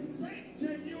 We repent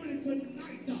genuinely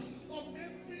tonight of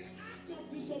every act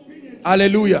of disobedience.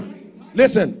 Hallelujah.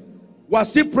 Listen, we're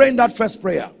still praying that first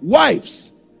prayer.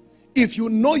 Wives, if you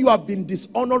know you have been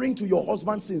dishonoring to your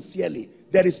husband sincerely,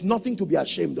 there is nothing to be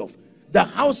ashamed of. The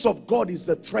house of God is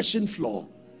the threshing floor.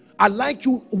 I'd like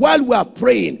you, while we are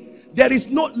praying, there is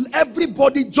no,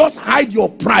 everybody just hide your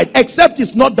pride, except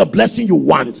it's not the blessing you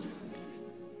want.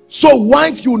 So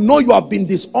wife, you know you have been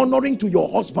dishonoring to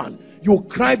your husband, you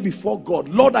cry before God,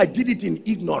 Lord, I did it in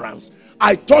ignorance.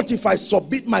 I thought if I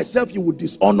submit myself, you would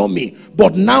dishonor me,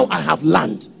 but now I have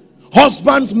learned.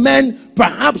 Husbands, men,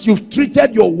 perhaps you've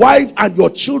treated your wife and your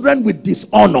children with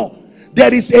dishonor.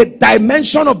 There is a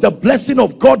dimension of the blessing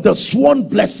of God, the sworn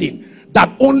blessing,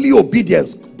 that only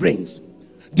obedience brings.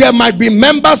 There might be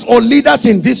members or leaders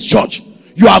in this church.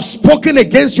 You have spoken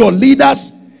against your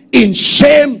leaders in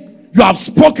shame. You have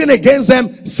spoken against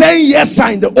them, saying yes sir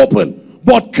in the open,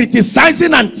 but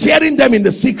criticizing and tearing them in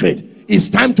the secret. It's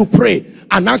time to pray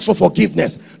and ask for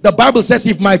forgiveness. The Bible says,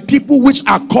 if my people which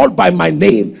are called by my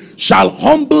name shall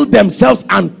humble themselves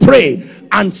and pray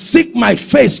and seek my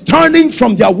face, turning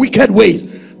from their wicked ways,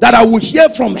 that I will hear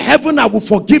from heaven, I will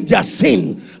forgive their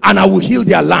sin, and I will heal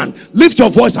their land. Lift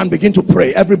your voice and begin to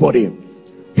pray. Everybody,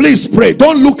 please pray.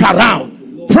 Don't look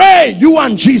around. Pray, you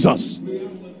and Jesus. Mercy,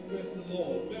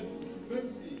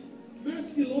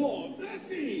 Lord.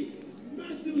 Mercy.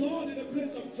 Mercy, Lord, in the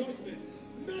place of judgment.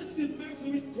 Mercy,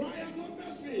 mercy. We cry out for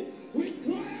mercy. We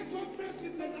cry out for mercy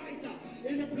tonight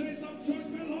in the place of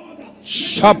judgment, Lord.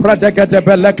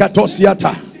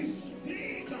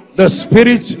 The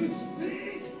Spirit,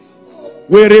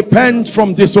 we repent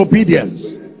from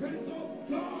disobedience.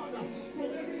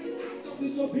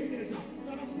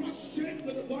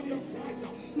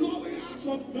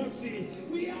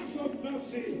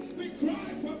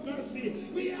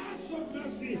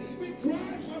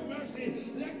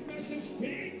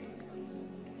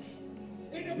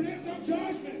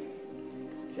 judgment.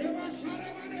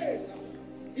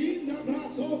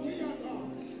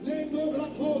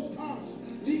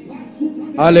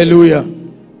 Hallelujah.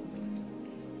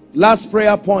 Last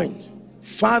prayer point.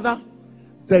 Father,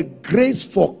 the grace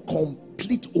for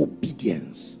complete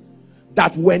obedience,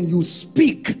 that when you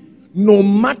speak, no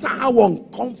matter how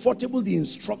uncomfortable the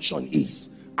instruction is,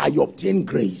 I obtain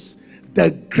grace.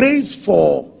 The grace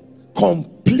for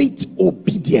complete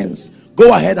obedience.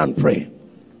 Go ahead and pray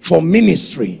for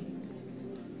ministry.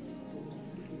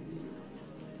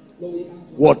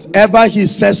 Whatever he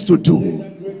says to do,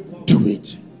 do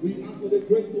it. We ask for the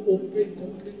grace to obey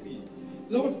completely.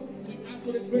 Lord, we ask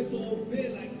for the grace to obey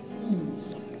like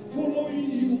fools,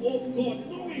 following you, oh God,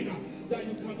 knowing that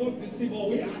you cannot deceive. Or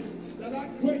we ask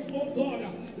that grace, oh God,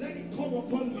 let it come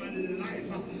upon my life,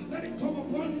 let it come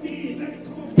upon me, let it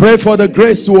come upon. Pray for the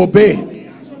grace to obey. We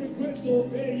ask for the grace to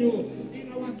obey you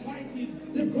in our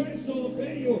tithing, the grace to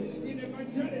obey you in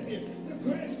evangelism, the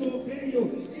grace to obey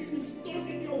you in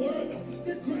studying your word,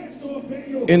 the grace to obey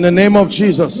you. In the name of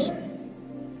Jesus.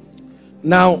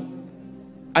 Now,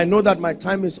 I know that my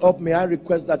time is up. May I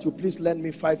request that you please lend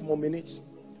me 5 more minutes?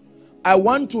 I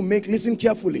want to make, listen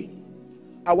carefully,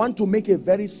 I want to make a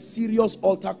very serious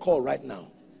altar call right now.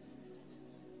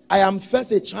 I am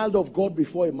first a child of God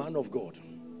before a man of God.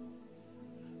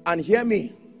 And hear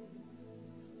me,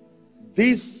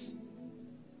 this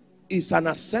is an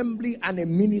assembly and a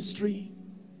ministry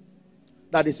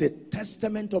that is a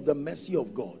testament of the mercy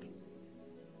of God.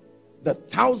 The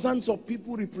thousands of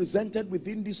people represented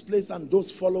within this place and those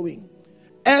following,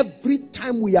 every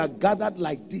time we are gathered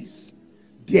like this,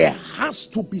 there has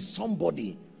to be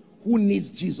somebody who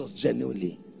needs Jesus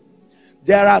genuinely.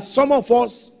 There are some of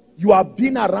us, you have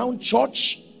been around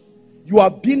church, you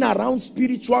have been around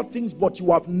spiritual things, but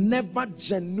you have never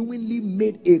genuinely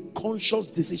made a conscious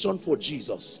decision for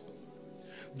Jesus.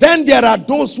 Then there are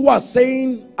those who are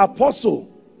saying, Apostle,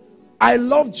 I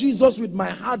love Jesus with my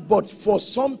heart, but for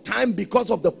some time, because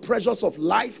of the pressures of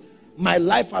life, my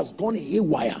life has gone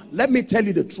haywire. Let me tell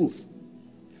you the truth.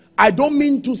 I don't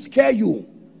mean to scare you,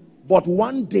 but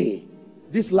one day,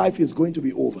 this life is going to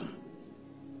be over.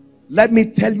 Let me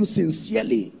tell you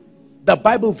sincerely, the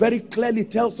Bible very clearly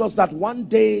tells us that one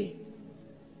day,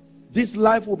 this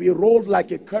life will be rolled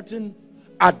like a curtain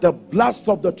at the blast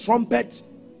of the trumpet.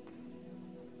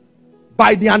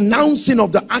 By the announcing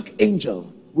of the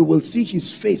archangel, we will see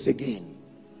his face again,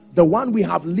 the one we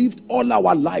have lived all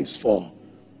our lives for.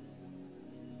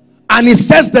 And it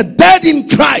says the dead in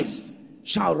Christ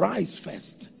shall rise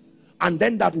first, and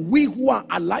then that we who are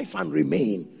alive and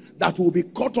remain, that will be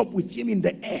caught up with him in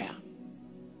the air.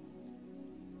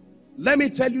 Let me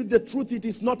tell you the truth, it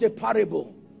is not a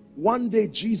parable. One day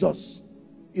Jesus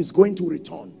is going to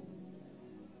return.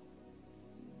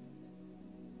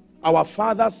 Our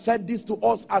fathers said this to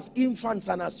us as infants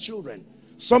and as children.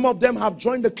 Some of them have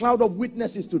joined the cloud of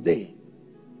witnesses today.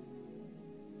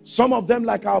 Some of them,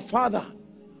 like our father,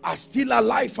 are still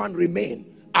alive and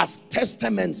remain as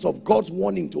testaments of God's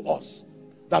warning to us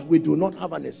that we do not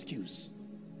have an excuse.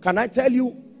 Can I tell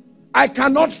you, I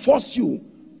cannot force you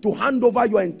to hand over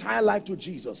your entire life to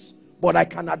Jesus, but I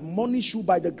can admonish you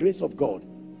by the grace of God.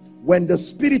 When the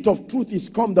Spirit of truth is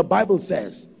come, the Bible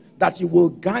says that he will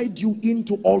guide you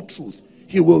into all truth.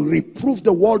 He will reprove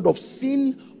the world of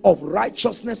sin, of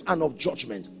righteousness, and of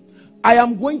judgment. I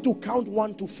am going to count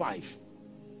 1 to 5.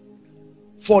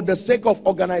 For the sake of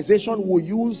organization, we'll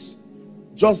use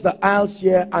just the aisles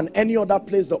here, and any other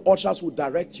place the ushers will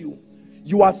direct you.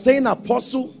 You are saying,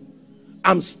 Apostle,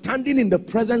 I'm standing in the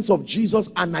presence of Jesus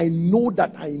and I know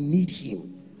that I need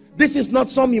him. This is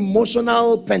not some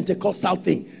emotional Pentecostal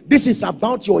thing. This is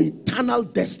about your eternal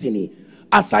destiny.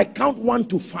 As I count 1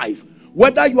 to 5,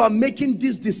 whether you are making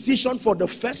this decision for the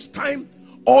first time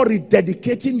or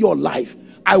rededicating your life,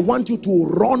 I want you to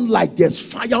run like there's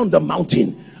fire on the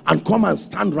mountain and come and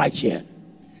stand right here.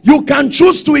 You can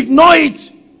choose to ignore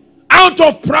it out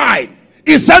of pride.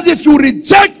 It says, if you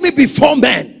reject me before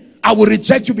men, I will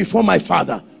reject you before my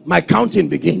Father. My counting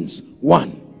begins.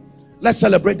 1. Let's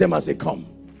celebrate them as they come.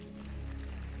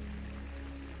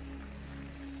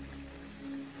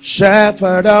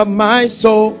 Shepherd of my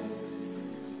soul,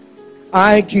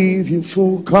 I give you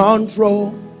full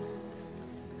control.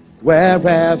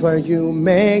 Wherever you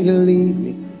may lead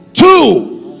me.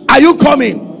 2. Are you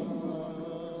coming?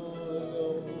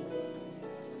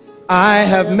 I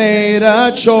have made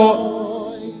a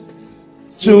choice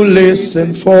to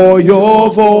listen for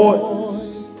your voice.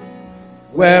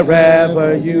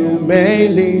 Wherever you may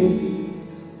lead,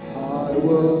 I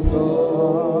will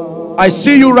go. I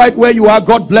see you right where you are.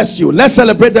 God bless you. Let's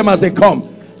celebrate them as they come.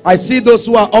 I see those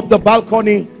who are up the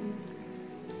balcony.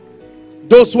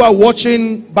 Those who are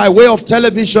watching by way of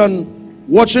television,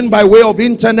 watching by way of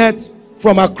internet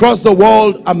from across the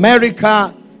world,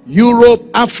 America, Europe,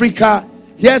 Africa,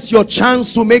 here's your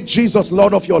chance to make Jesus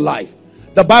Lord of your life.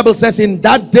 The Bible says, in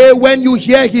that day when you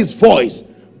hear his voice,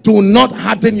 do not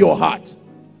harden your heart.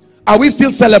 Are we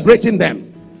still celebrating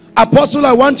them? Apostle,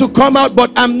 I want to come out,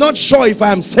 but I'm not sure if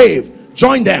I am saved.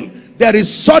 Join them. There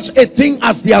is such a thing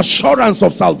as the assurance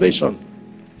of salvation.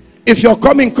 If you're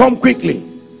coming, come quickly.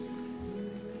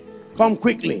 Come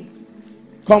quickly.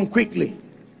 Come quickly.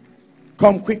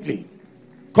 Come quickly.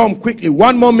 Come quickly.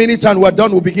 1 more minute and we're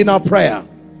done. We'll begin our prayer.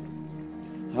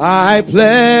 I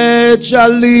pledge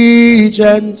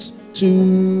allegiance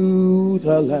to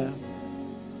the Lamb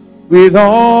with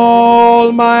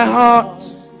all my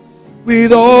heart,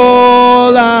 with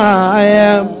all I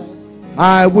am.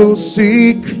 I will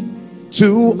seek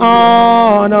to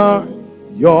honor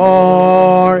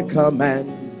your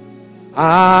command.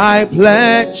 I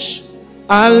pledge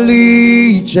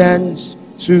allegiance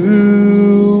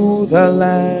to the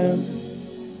Lamb.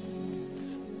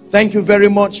 Thank you very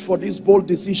much for this bold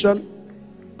decision.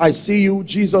 I see you.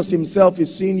 Jesus himself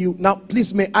is seeing you. Now,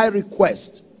 please, may I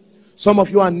request, some of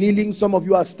you are kneeling, some of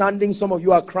you are standing, some of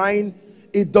you are crying.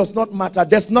 It does not matter.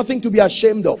 There's nothing to be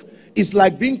ashamed of. It's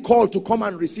like being called to come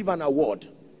and receive an award,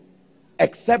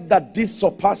 except that this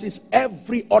surpasses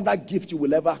every other gift you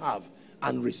will ever have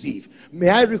and receive. May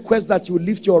I request that you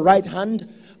lift your right hand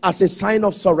as a sign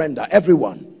of surrender.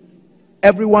 Everyone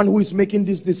who is making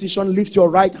this decision, lift your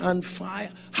right hand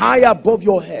high above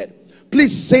your head.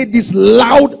 Please say this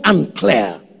loud and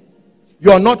clear.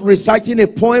 You are not reciting a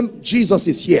poem. Jesus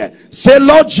is here. Say,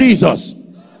 Lord Jesus,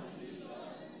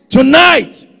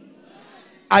 tonight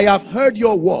I have heard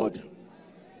your word.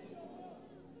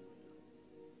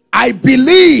 I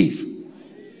believe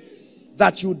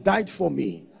that you died for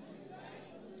me.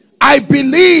 I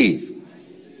believe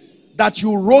that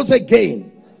you rose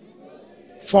again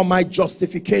for my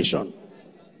justification.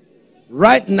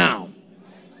 Right now,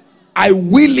 I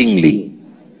willingly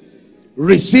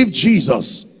receive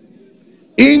Jesus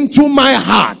into my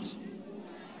heart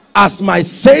as my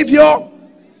Savior,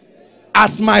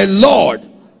 as my Lord,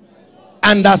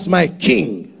 and as my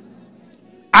King.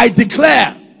 I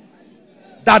declare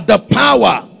that the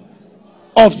power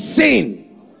of sin,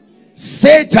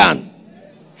 Satan,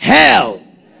 hell,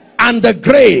 and the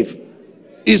grave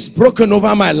is broken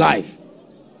over my life.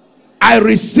 I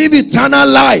receive eternal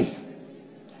life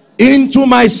into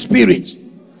my spirit,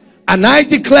 and I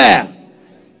declare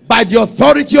by the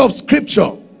authority of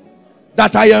scripture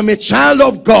that I am a child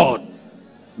of God,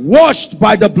 washed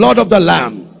by the blood of the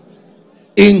Lamb,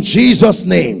 in Jesus'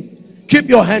 name. Keep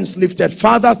your hands lifted.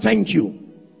 Father, thank you.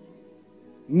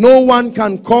 No one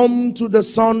can come to the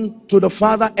Son, to the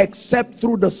Father, except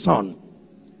through the Son.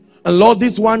 And Lord,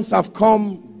 these ones have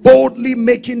come boldly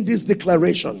making this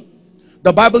declaration.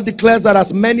 The Bible declares that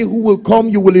as many who will come,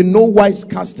 you will in no wise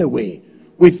cast away.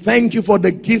 We thank you for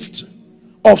the gift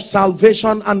of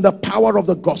salvation and the power of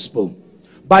the gospel.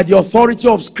 By the authority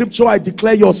of scripture, I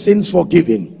declare your sins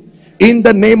forgiven. In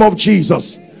the name of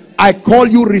Jesus, I call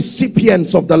you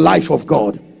recipients of the life of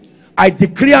God. I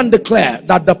decree and declare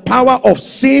that the power of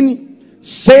sin,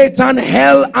 Satan,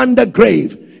 hell, and the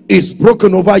grave is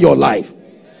broken over your life.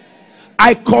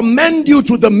 I commend you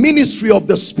to the ministry of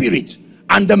the Spirit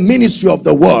and the ministry of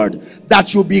the Word,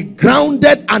 that you be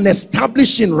grounded and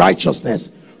established in righteousness.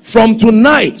 From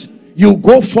tonight, you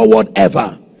go forward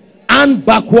ever and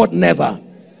backward never.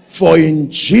 For in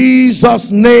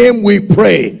Jesus' name we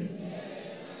pray.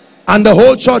 And the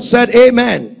whole church said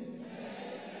amen.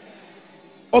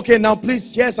 Okay, now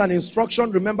please, here's an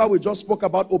instruction. Remember, we just spoke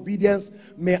about obedience.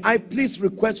 May I please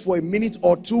request for a minute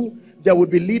or two? There will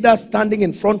be leaders standing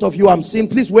in front of you. I'm seeing,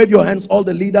 please wave your hands, all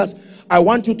the leaders. I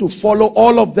want you to follow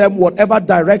all of them, whatever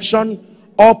direction,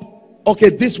 up. Okay,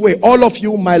 this way, all of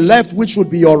you, my left, which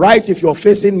would be your right if you're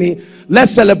facing me.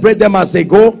 Let's celebrate them as they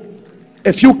go.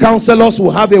 A few counselors will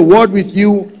have a word with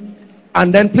you.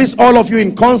 And then please, all of you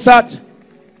in concert.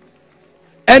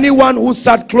 Anyone who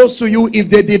sat close to you, if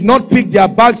they did not pick their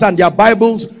bags and their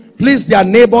Bibles, please, their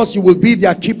neighbors, you will be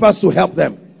their keepers to help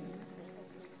them.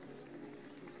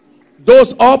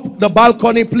 Those up the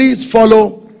balcony, please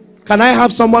follow. Can I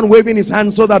have someone waving his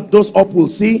hand so that those up will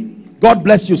see? God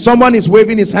bless you. Someone is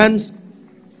waving his hands.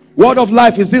 Word of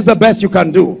life, is this the best you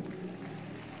can do?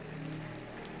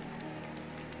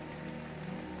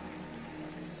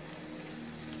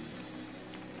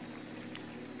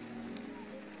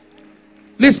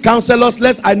 Please,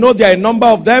 counselors, I know there are a number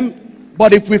of them,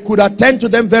 but if we could attend to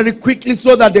them very quickly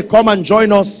so that they come and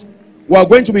join us. We are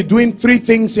going to be doing 3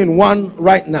 things in one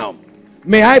right now.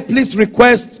 May I please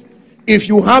request, If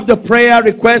you have the prayer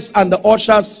requests and the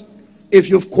ushers, if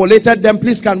you've collated them,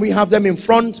 please can we have them in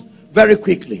front very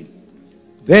quickly.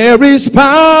 There is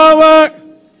power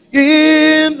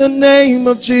in the name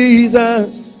of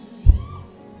Jesus.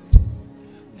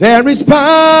 There is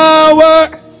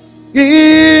power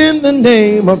in the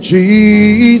name of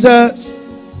Jesus.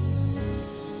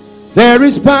 There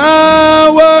is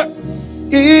power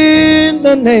in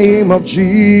the name of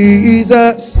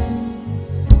Jesus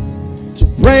to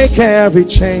break every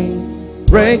chain,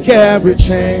 break every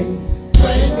chain,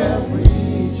 break every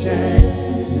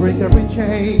chain, break every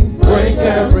chain, break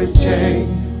every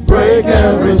chain, break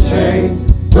every chain,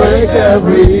 break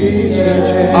every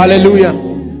chain. Hallelujah.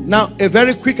 Now, a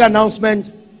very quick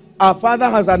announcement. Our father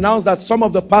has announced that some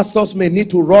of the pastors may need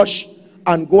to rush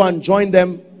and go and join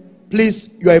them. Please,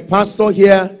 you are a pastor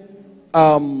here.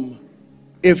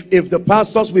 If the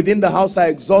pastors within the house are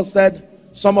exhausted,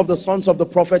 some of the sons of the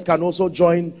prophet can also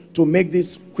join to make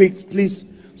this quick, please,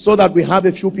 so that we have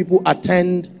a few people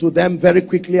attend to them very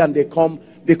quickly and they come,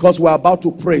 because we're about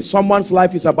to pray. Someone's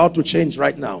life is about to change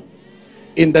right now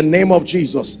in the name of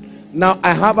Jesus. Now,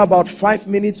 I have about 5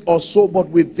 minutes or so, but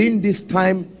within this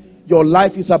time, your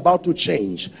life is about to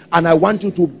change. And I want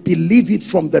you to believe it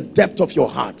from the depth of your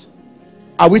heart.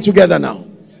 Are we together now?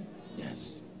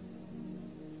 Yes.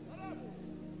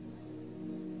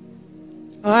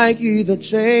 I hear the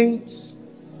chains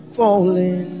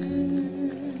falling.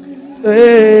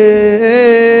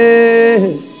 Hey,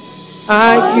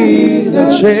 I hear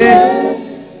the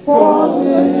chains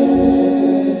falling.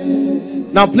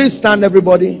 Now please stand,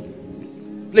 everybody.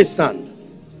 Please stand.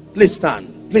 Please stand.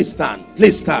 Please stand.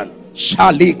 Please stand.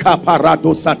 Shalika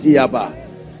parado satiyaba.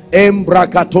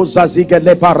 Embrakato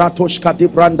zazigele baratosh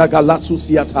kadibranda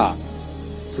galasusiata.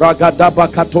 Ragadaba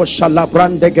kato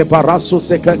shalabrande ge barasu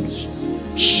sekek.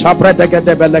 Shabredege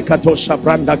debele kato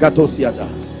shabranda gatosiada.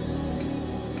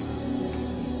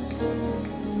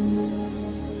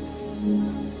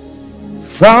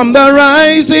 From the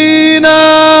rising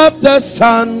of the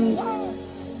sun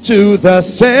to the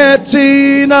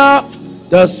setting of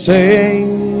the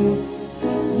same,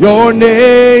 your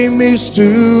name is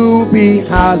to be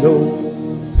hallowed,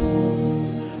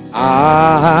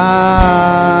 Adonai.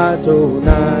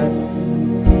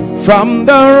 From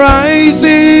the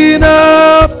rising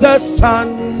of the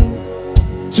sun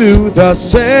to the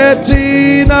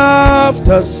setting of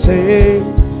the same,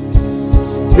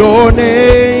 your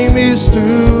name is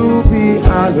to be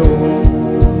hallowed,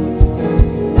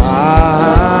 Adonai.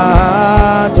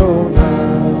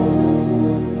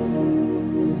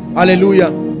 Hallelujah.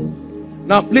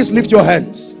 Now please lift your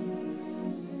hands.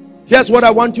 Here's what I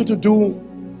want you to do.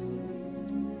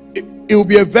 It will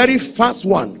be a very fast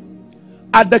one.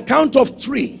 At the count of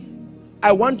 3,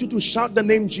 I want you to shout the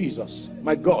name Jesus.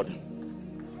 My God.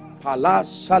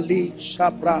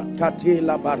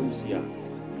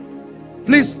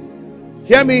 Please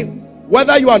hear me.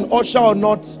 Whether you are an usher or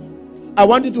not, I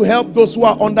want you to help those who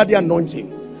are under the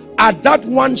anointing. At that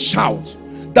one shout,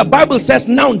 the Bible says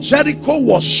now Jericho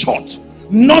was shut.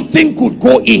 Nothing could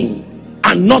go in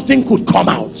and nothing could come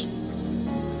out.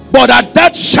 But at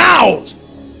that shout,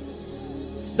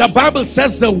 the Bible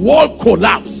says the wall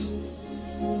collapsed.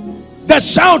 The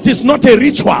shout is not a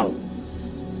ritual.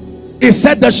 It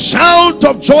said the shout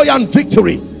of joy and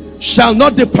victory shall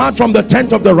not depart from the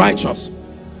tent of the righteous.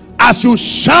 As you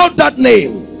shout that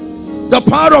name, the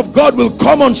power of God will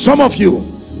come on some of you.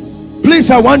 Please,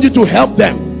 I want you to help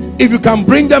them. If you can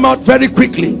bring them out very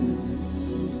quickly.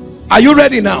 Are you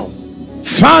ready now?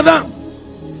 Father,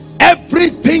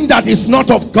 everything that is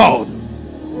not of God,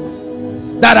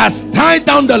 that has tied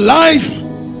down the life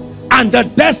and the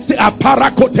destiny of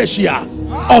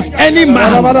any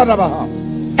man,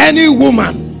 any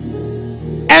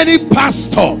woman, any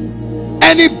pastor,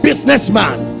 any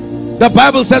businessman, the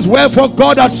Bible says, wherefore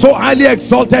God hath so highly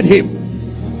exalted him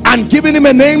and given him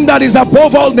a name that is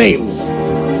above all names,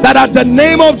 that at the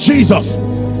name of Jesus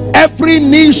every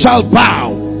knee shall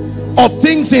bow, of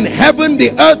things in heaven,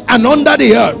 the earth, and under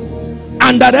the earth,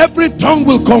 and that every tongue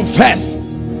will confess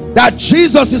that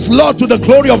Jesus is Lord, to the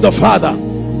glory of the Father.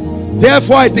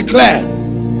 Therefore I declare,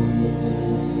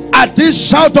 at this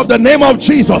shout of the name of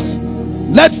Jesus,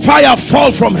 let fire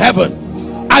fall from heaven.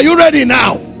 Are you ready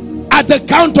now? At the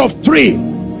count of 3,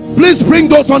 please bring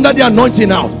those under the anointing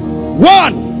now.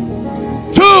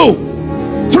 1,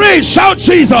 2, 3. Shout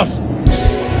Jesus.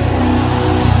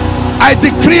 I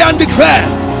decree and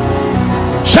declare,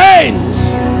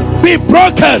 chains be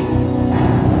broken,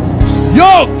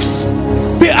 yokes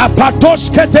be apatosh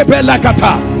ketebe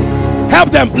lakata.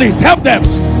 Help them, please, help them.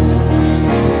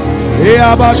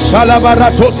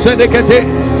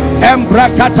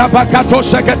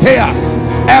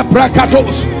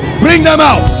 Bring them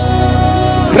out.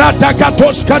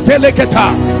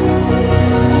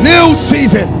 New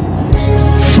season,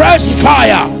 fresh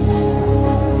fire.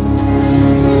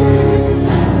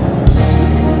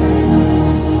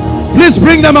 Please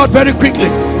bring them out very quickly.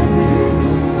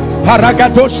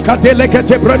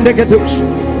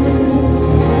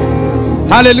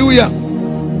 Hallelujah.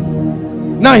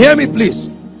 Now hear me please.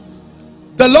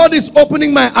 The Lord is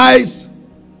opening my eyes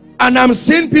and I'm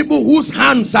seeing people whose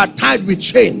hands are tied with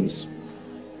chains.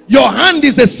 Your hand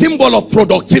is a symbol of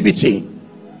productivity.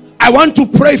 I want to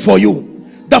pray for you.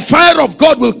 The fire of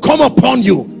God will come upon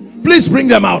you. Please bring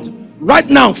them out right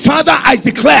now. Father, I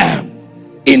declare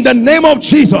in the name of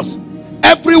Jesus,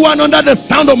 everyone under the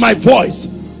sound of my voice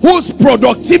whose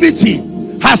productivity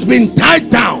has been tied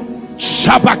down,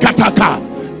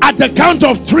 Shabakataka, at the count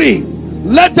of 3,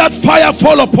 let that fire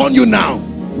fall upon you now.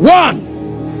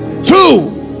 1, 2,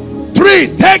 3.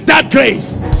 Take that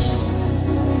grace.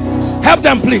 Help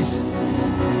them please.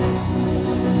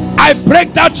 I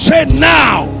break that chain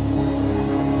now.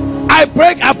 I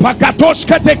break apakatosh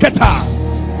keteketa.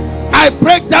 I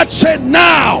break that chain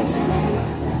now.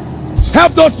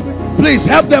 Help those, please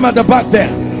help them at the back there.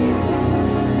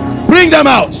 Bring them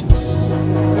out.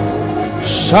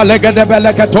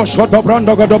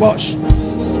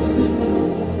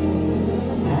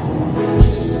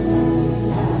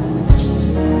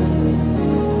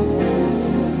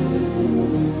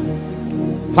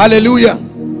 Hallelujah.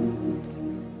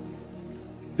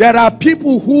 There are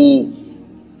people who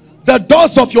the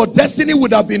doors of your destiny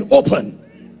would have been open,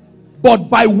 but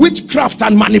by witchcraft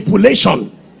and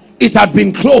manipulation it had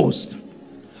been closed.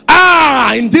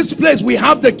 In this place we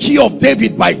have the key of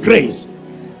David by grace.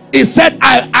 He said,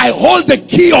 I hold the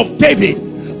key of David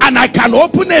and I can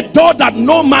open a door that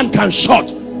no man can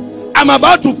shut. I'm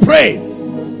about to pray.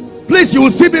 Please, you will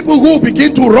see people who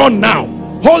begin to run now.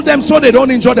 Hold them so they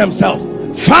don't injure themselves.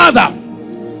 Father,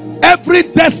 every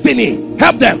destiny,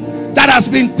 help them, that has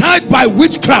been tied by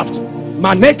witchcraft,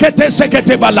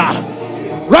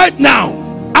 right now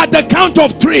at the count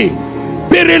of 3,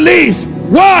 be released.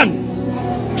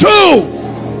 1,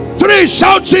 2, 3.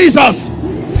 Shout Jesus.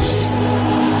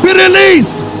 Be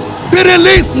released. Be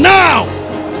released now.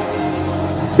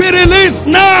 Be released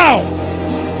now.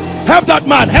 Help that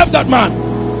man. Help that man.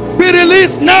 Be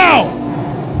released now.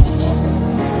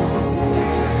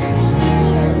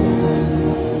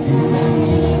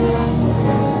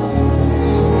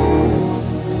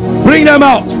 Bring them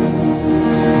out.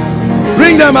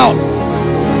 Bring them out.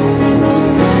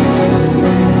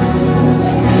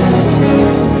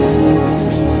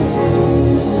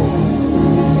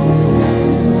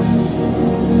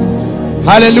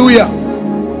 Hallelujah.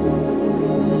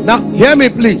 Now hear me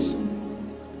please.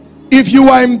 If you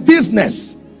are in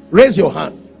business, raise your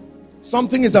hand.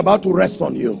 Something is about to rest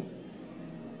on you.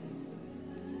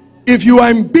 If you are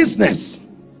in business,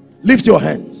 lift your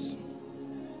hands.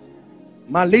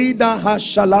 Malida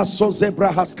hashala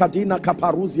zebra haskadina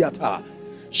kaparuziata.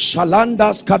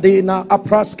 Shalandas kadena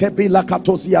apraskebila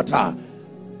katoziata.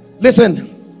 Listen,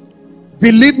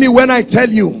 believe me when I tell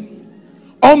you,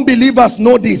 unbelievers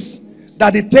know this,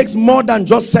 that it takes more than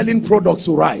just selling products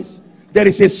to rise. There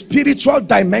is a spiritual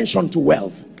dimension to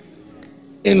wealth.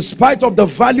 In spite of the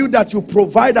value that you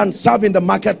provide and serve in the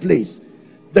marketplace,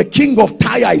 the king of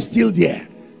Tyre is still there,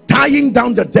 tying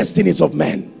down the destinies of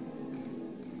men.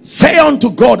 Say unto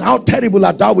God, how terrible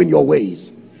art thou in your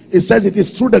ways. It says, it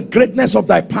is through the greatness of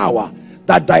thy power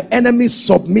that thy enemies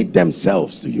submit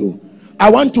themselves to you. I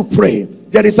want to pray.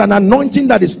 There is an anointing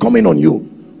that is coming on you.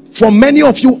 For many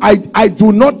of you, I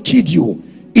do not kid you,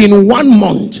 in 1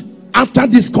 month after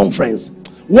this conference,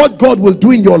 what God will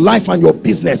do in your life and your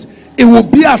business, it will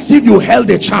be as if you held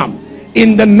a charm.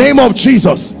 In the name of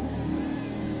Jesus.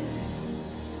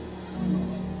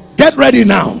 Get ready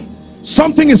now.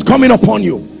 Something is coming upon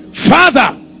you.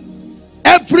 Father,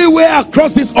 everywhere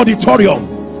across this auditorium,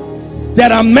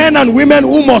 there are men and women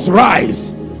who must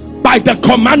rise by the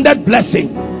commanded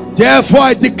blessing. Therefore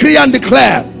I decree and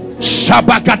declare,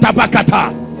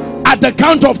 Shabakatabakata. At the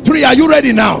count of 3, are you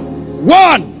ready now?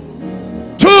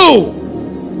 1,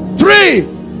 2, 3.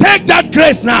 Take that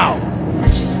grace now.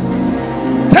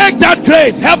 Take that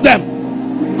grace. Help them.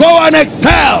 Go and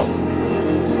excel.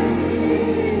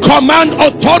 Command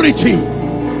authority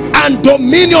and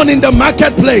dominion in the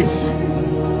marketplace.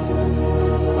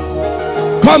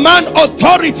 Command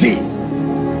authority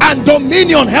and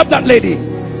dominion. Help that lady.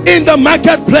 In the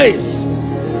marketplace.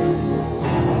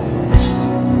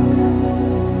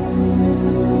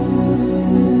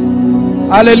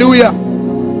 Hallelujah.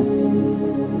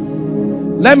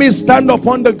 Let me stand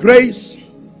upon the grace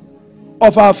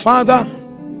of our Father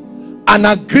and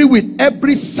agree with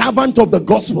every servant of the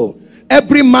gospel,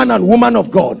 every man and woman of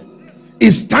God.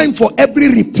 It's time for every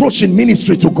reproach in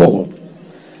ministry to go.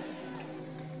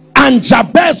 And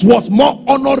Jabez was more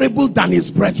honorable than his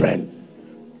brethren,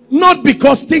 not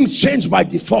because things changed by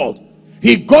default.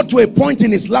 He got to a point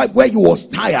in his life where he was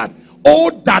tired.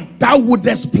 Oh, that thou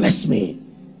wouldest bless me.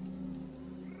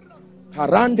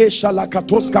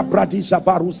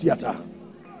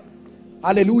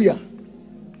 Hallelujah.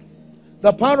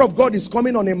 The power of God is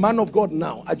coming on a man of God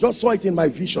now. I just saw it in my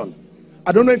vision.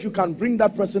 I don't know if you can bring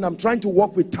that person. I'm trying to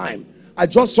work with time. I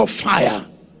just saw fire.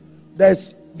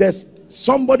 There's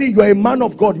somebody, you are a man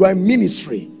of God, you are in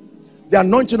ministry. The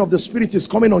anointing of the Spirit is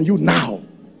coming on you now.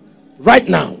 Right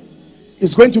now.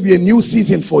 It's going to be a new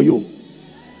season for you.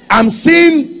 I'm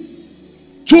seeing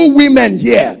 2 women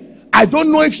here. I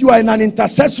don't know if you are in an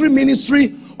intercessory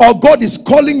ministry or God is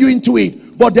calling you into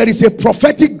it, but there is a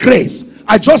prophetic grace.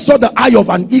 I just saw the eye of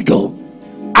an eagle.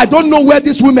 I don't know where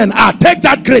these women are. Take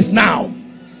that grace now.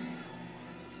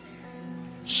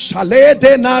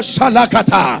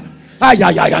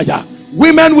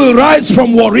 Women will rise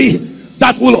from worry,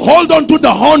 that will hold on to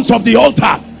the horns of the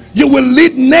altar. You will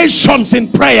lead nations in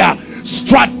prayer,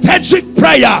 strategic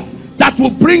prayer that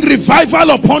will bring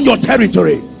revival upon your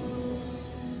territory.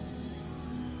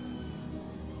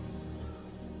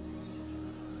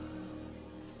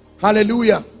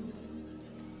 Hallelujah.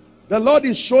 The Lord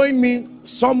is showing me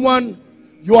someone,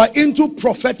 you are into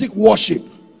prophetic worship.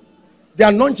 The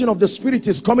anointing of the Spirit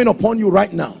is coming upon you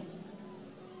right now.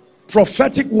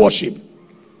 Prophetic worship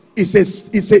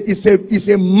is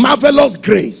a marvelous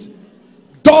grace.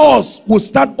 Doors will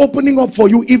start opening up for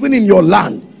you even in your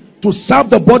land to serve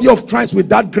the body of Christ with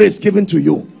that grace given to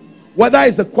you. Whether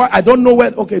it's the choir, I don't know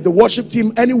where, okay, the worship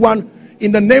team, anyone,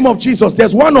 in the name of Jesus,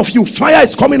 there's one of you, fire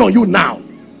is coming on you now.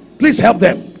 Please help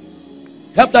them.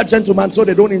 Help that gentleman so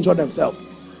they don't injure themselves.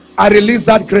 I release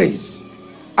that grace.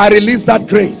 I release that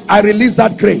grace. I release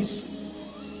that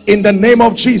grace. In the name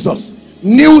of Jesus.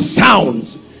 New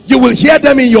sounds. You will hear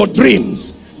them in your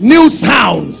dreams. New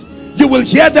sounds. You will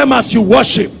hear them as you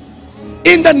worship.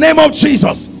 In the name of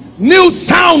Jesus. New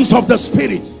sounds of the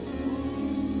Spirit.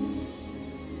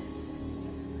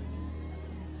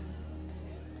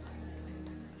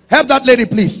 Help that lady,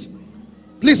 please.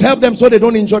 Please help them so they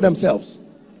don't injure themselves.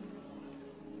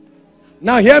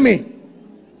 Now hear me.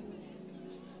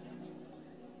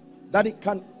 Daddy,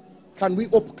 can we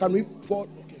pour?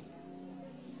 Okay.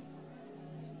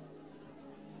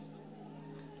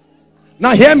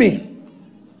 Now hear me.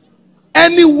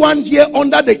 Anyone here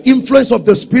under the influence of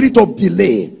the spirit of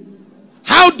delay,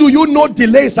 how do you know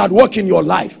delay is at work in your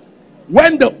life?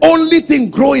 When the only thing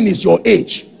growing is your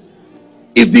age.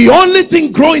 If the only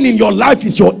thing growing in your life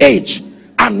is your age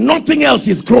and nothing else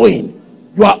is growing,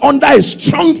 you are under a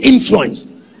strong influence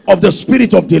of the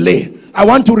spirit of delay. I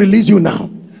want to release you now.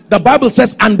 The Bible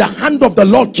says, and the hand of the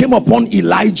Lord came upon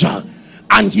Elijah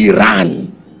and he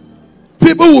ran.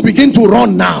 People will begin to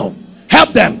run now.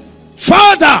 Help them.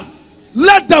 Father,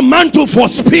 let the mantle for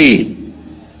speed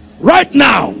right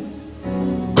now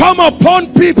come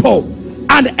upon people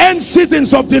and end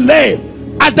seasons of delay.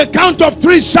 At the count of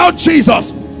 3, shout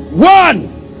Jesus. 1,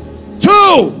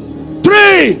 2,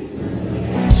 3.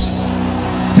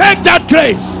 Take that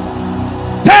grace.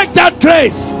 Take that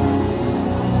grace.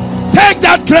 Take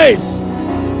that grace.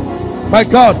 My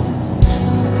God.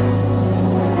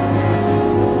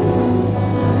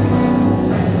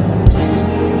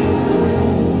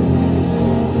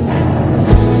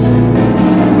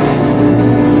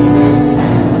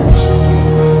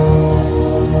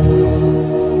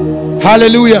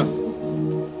 Hallelujah.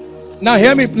 Now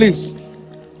hear me, please.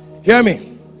 Hear me.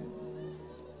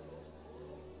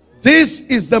 This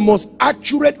is the most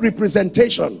accurate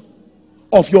representation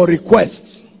of your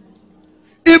requests.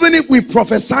 Even if we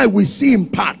prophesy, we see in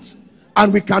part,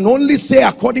 and we can only say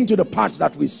according to the parts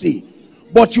that we see.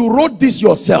 But you wrote this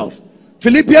yourself.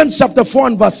 Philippians chapter 4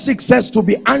 and verse 6 says to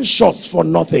be anxious for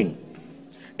nothing.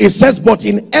 It says, but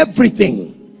in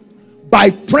everything, by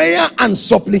prayer and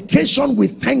supplication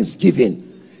with thanksgiving,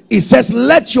 it says,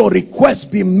 let your requests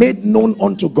be made known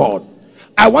unto God.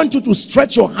 I want you to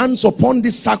stretch your hands upon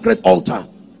this sacred altar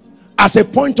as a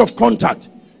point of contact.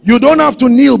 You don't have to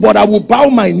kneel, but I will bow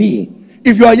my knee.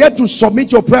 If you are yet to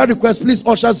submit your prayer request, please,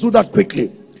 ushers, do that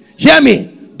quickly. Hear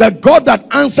me. The God that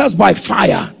answers by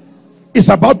fire is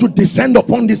about to descend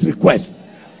upon this request.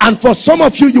 And for some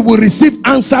of you, you will receive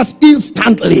answers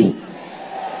instantly.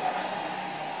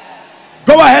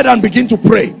 Go ahead and begin to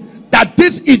pray that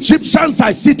these Egyptians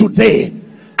I see today,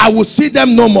 I will see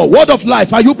them no more. Word of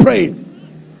life, are you praying?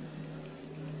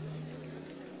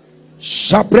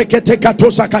 Shabrekete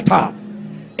katosakata.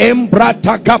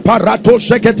 Embrata kaparato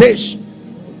sheketesh.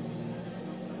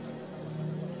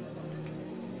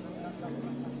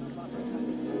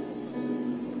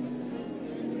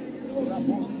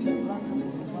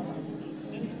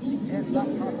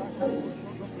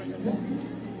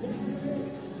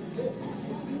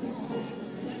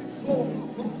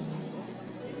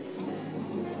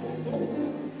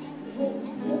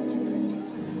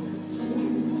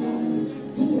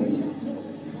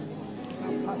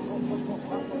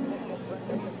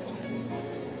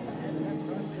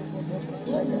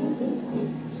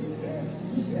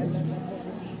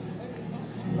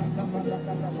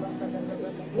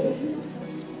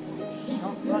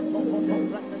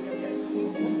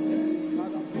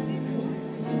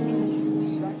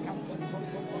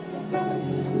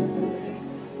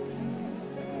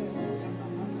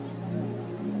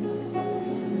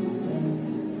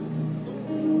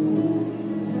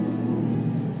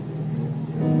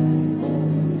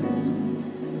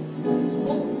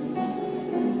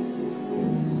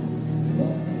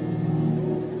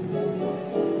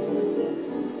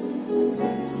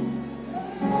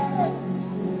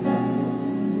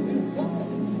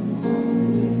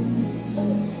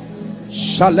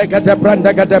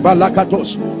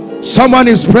 Someone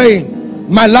is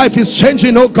praying, my life is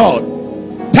changing, oh God.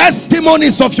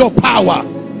 Testimonies of your power.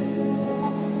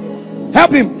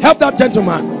 Help him, help that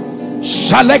gentleman.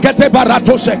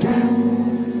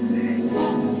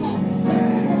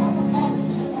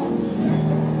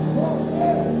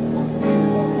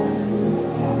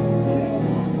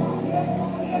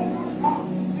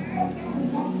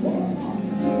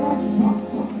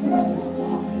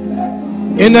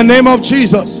 In the name of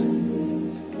Jesus.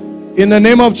 In the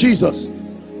name of Jesus.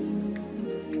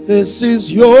 This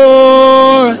is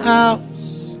your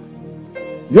house,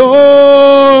 your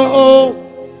home.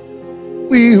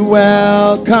 We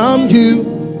welcome you,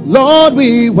 Lord,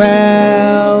 we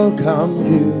welcome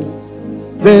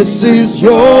you. This is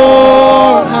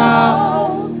your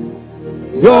house,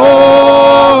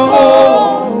 your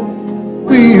home.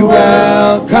 We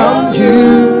welcome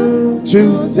you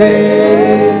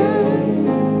today.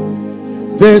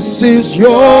 This is your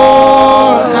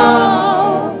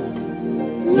house,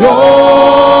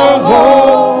 your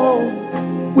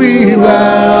home. We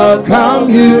welcome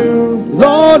you,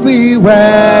 Lord, we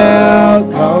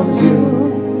welcome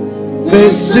you.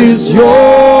 This is your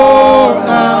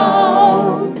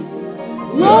house,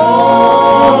 your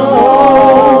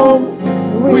home.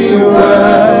 We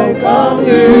welcome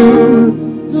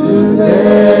you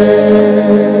today.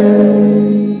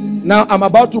 Now I'm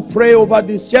about to pray over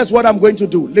this. Here's what I'm going to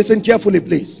do. Listen carefully,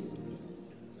 please.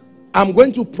 I'm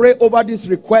going to pray over this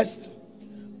request,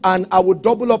 and I will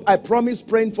double up. I promise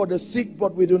praying for the sick,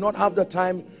 but we do not have the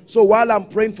time. So while I'm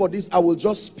praying for this, I will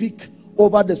just speak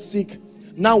over the sick.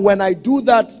 Now when I do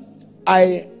that,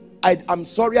 I'm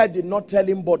sorry I did not tell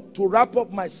him, but to wrap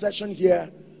up my session here,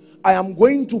 I am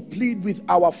going to plead with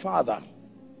our Father.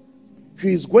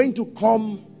 He is going to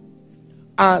come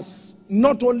as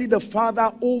not only the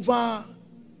Father over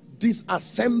this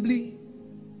assembly,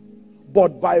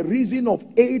 but by reason of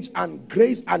age and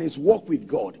grace and his walk with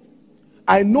God.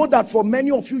 I know that for many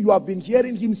of you, you have been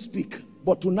hearing him speak,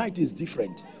 but tonight is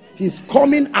different. He's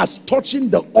coming as touching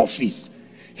the office.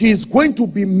 He is going to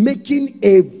be making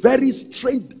a very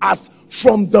strange, as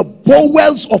from the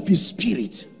bowels of his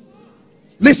spirit.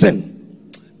 Listen,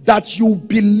 that you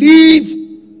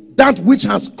believe that which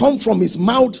has come from his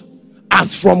mouth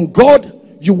as from God,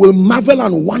 you will marvel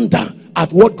and wonder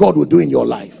at what God will do in your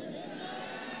life.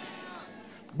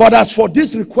 But as for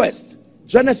this request,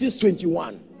 Genesis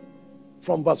 21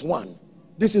 from verse 1,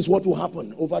 this is what will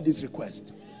happen over this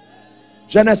request.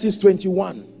 Genesis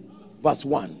 21 verse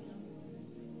 1.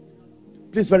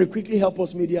 Please very quickly help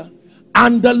us, media.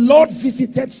 And the Lord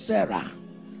visited Sarah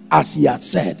as he had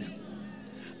said,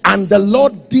 and the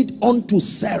Lord did unto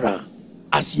Sarah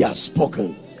as he had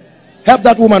spoken. Help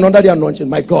that woman under the anointing.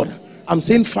 My God, I'm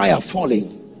seeing fire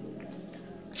falling.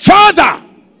 Father,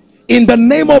 in the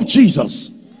name of Jesus,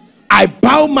 I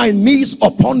bow my knees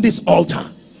upon this altar,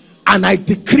 and I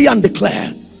decree and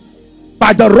declare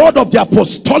by the rod of the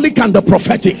apostolic and the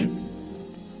prophetic,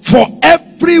 for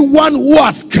everyone who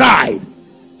has cried,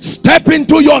 step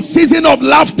into your season of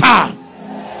laughter.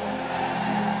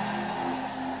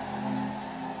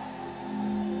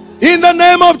 In the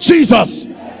name of Jesus,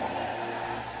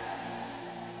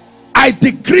 I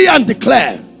decree and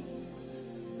declare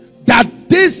that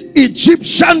these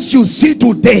Egyptians you see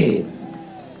today,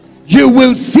 you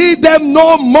will see them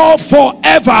no more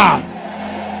forever.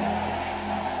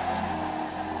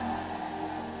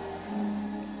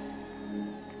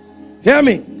 Hear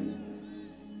me.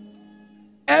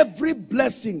 Every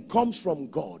blessing comes from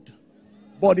God,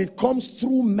 but it comes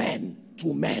through men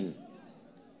to men.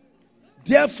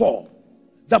 Therefore,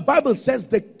 the Bible says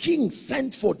the king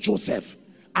sent for Joseph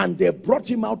and they brought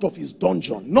him out of his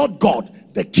dungeon. Not God,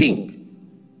 the king.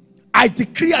 I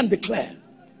decree and declare,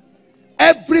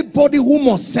 everybody who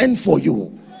must send for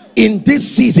you in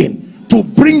this season to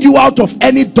bring you out of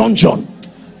any dungeon,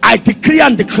 I decree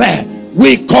and declare,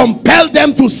 we compel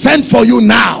them to send for you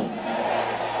now.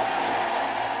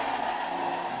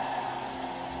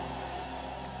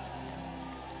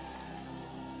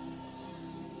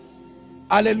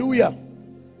 Hallelujah.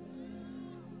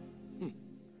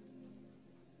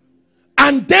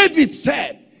 And David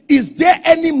said, is there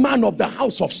any man of the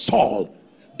house of Saul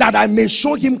that I may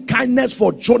show him kindness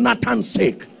for Jonathan's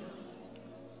sake?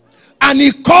 And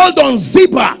he called on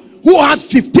Ziba, who had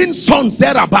 15 sons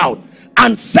thereabout,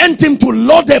 and sent him to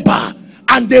Lodebar.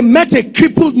 And they met a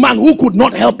crippled man who could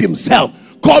not help himself,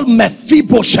 called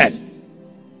Mephibosheth.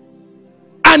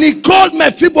 And he called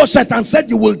Mephibosheth and said,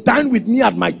 you will dine with me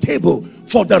at my table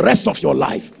for the rest of your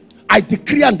life. I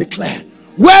decree and declare,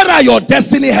 where are your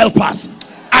destiny helpers?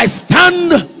 I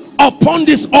stand upon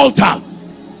this altar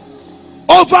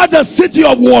over the city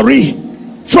of Warri,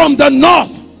 from the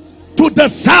north to the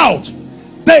south,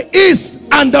 the east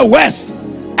and the west.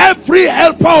 Every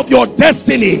helper of your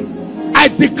destiny, I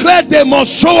declare they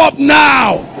must show up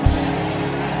now.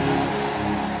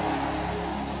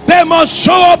 They must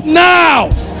show up now.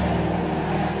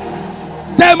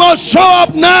 They must show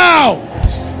up now.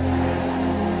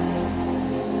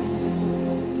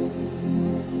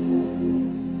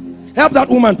 Help that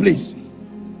woman, please.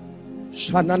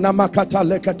 He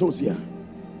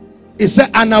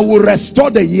said, and I will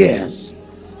restore the years.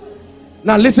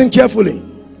 Now listen carefully.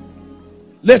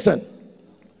 Listen.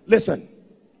 Listen.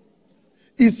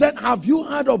 He said, have you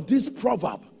heard of this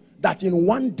proverb that in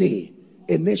one day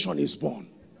a nation is born?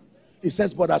 He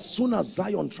says, but as soon as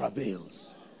Zion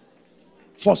travails.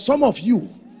 For some of you,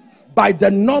 by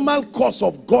the normal course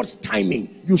of God's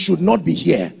timing, you should not be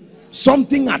here.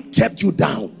 Something had kept you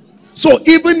down. So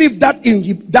even if that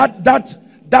impedance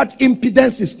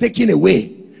is taken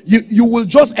away, you will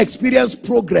just experience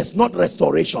progress, not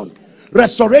restoration.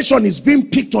 Restoration is being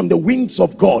picked on the wings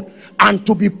of God and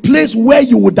to be placed where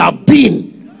you would have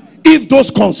been if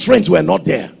those constraints were not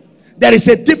there. There is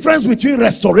a difference between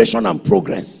restoration and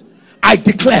progress. I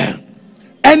declare,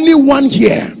 anyone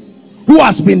here who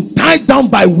has been tied down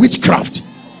by witchcraft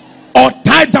or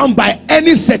tied down by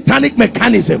any satanic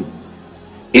mechanism,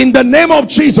 in the name of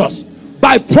Jesus,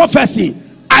 by prophecy,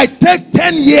 I take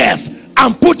 10 years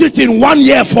and put it in 1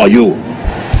 year for you.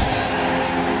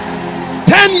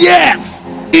 10 years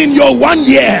in your 1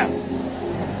 year.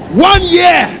 1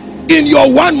 year in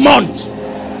your 1 month.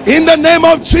 In the name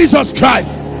of Jesus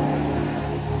Christ.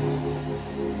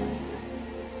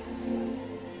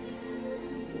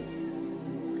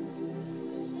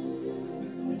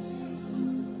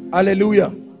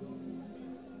 Hallelujah.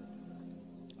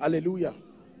 Hallelujah.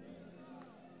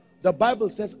 The Bible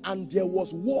says, and there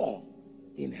was war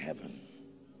in heaven.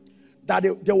 That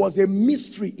there was a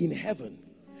mystery in heaven.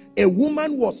 A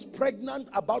woman was pregnant,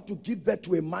 about to give birth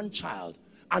to a man child,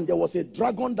 and there was a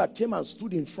dragon that came and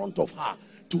stood in front of her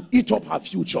to eat up her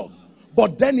future.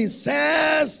 But then it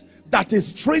says that a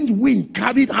strange wind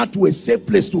carried her to a safe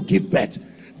place to give birth.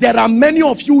 There are many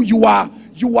of you, you are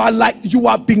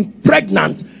being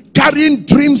pregnant, carrying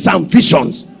dreams and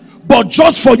visions, but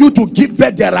just for you to give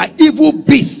birth, there are evil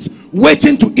beasts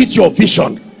waiting to eat your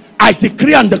vision. I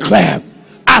decree and declare,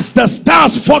 as the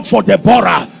stars fought for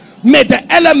Deborah, may the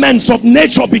elements of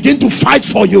nature begin to fight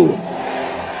for you.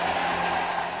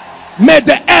 May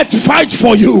the earth fight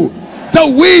for you,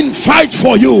 the wind fight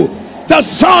for you, the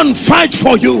sun fight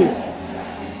for you.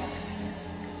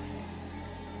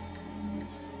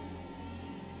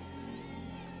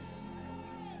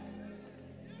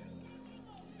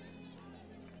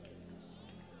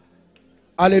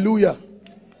 Hallelujah.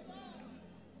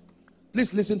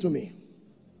 Please listen to me.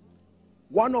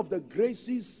 One of the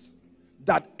graces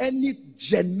that any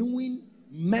genuine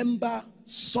member,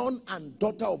 son and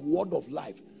daughter of Word of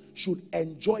Life should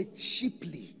enjoy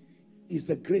cheaply is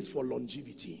the grace for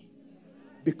longevity.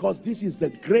 Because this is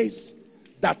the grace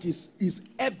that is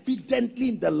evidently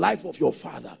in the life of your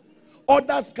father.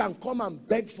 Others can come and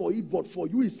beg for it, but for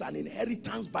you it's an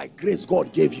inheritance by grace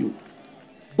God gave you.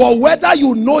 But whether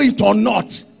you know it or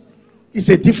not is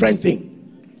a different thing.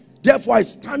 Therefore, I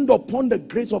stand upon the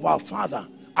grace of our Father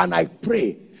and I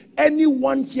pray,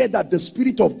 anyone here that the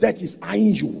spirit of death is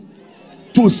eyeing you,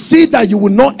 to see that you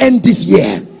will not end this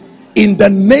year, in the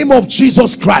name of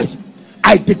Jesus Christ,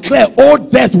 I declare, oh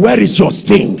death, where is your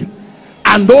sting?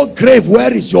 And oh grave,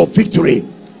 where is your victory?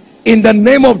 In the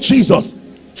name of Jesus,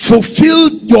 fulfill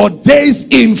your days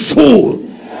in full.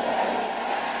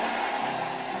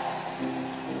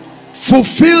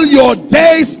 Fulfill your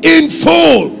days in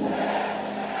full.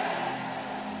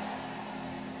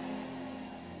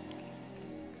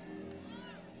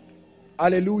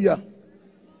 Hallelujah.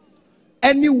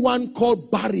 Anyone called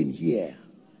barren here,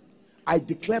 I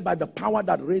declare by the power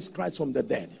that raised Christ from the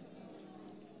dead,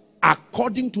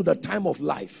 according to the time of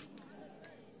life,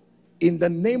 in the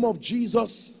name of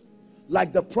Jesus,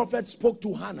 like the prophet spoke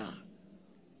to Hannah,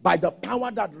 by the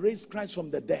power that raised Christ from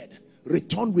the dead,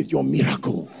 return with your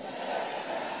miracle.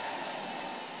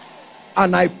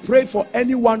 And I pray for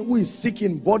anyone who is sick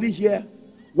in body here,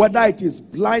 whether it is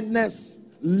blindness,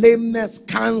 lameness,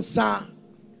 cancer,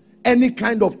 any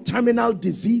kind of terminal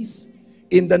disease,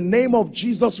 in the name of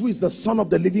Jesus, who is the Son of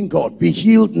the living God, be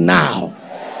healed now.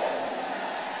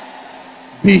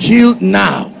 Be healed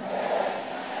now.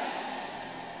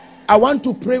 I want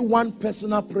to pray one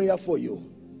personal prayer for you.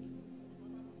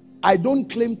 I don't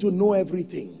claim to know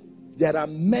everything. There are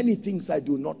many things I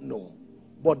do not know.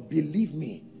 But believe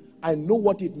me, I know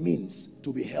what it means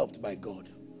to be helped by God.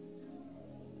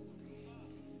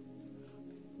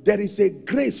 There is a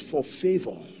grace for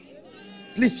favor.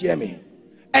 Please hear me.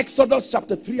 Exodus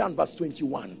chapter 3 and verse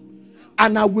 21.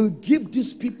 And I will give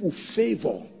these people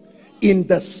favor in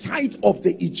the sight of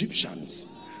the Egyptians.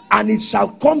 And it shall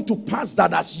come to pass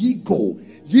that as ye go,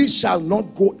 ye shall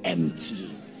not go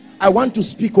empty. I want to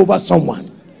speak over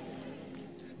someone.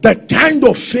 The kind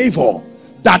of favor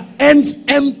that ends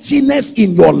emptiness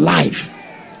in your life,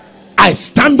 I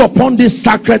stand upon this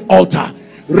sacred altar.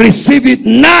 Receive it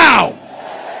now.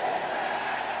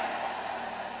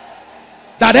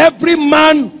 That every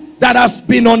man that has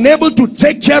been unable to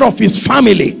take care of his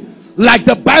family, like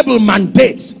the Bible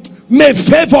mandates, may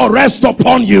favor rest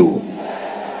upon you.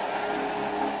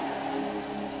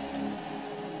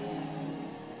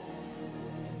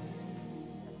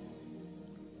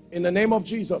 In the name of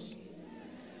Jesus.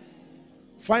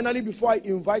 Finally, before I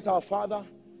invite our Father,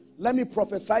 let me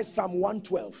prophesy Psalm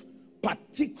 112,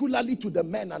 particularly to the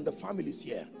men and the families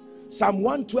here. Psalm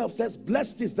 112 says,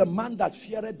 blessed is the man that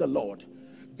feareth the Lord,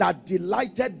 that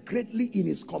delighted greatly in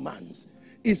his commands.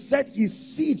 He said his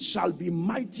seed shall be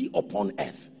mighty upon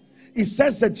earth. He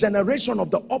says the generation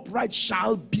of the upright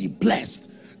shall be blessed,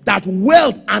 that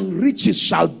wealth and riches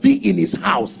shall be in his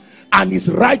house, and his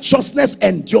righteousness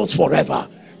endures forever.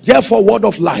 Therefore, word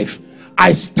of life,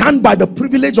 I stand by the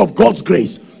privilege of God's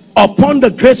grace upon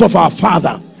the grace of our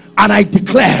Father, and I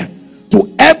declare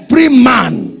to every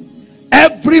man,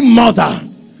 every mother,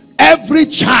 every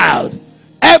child,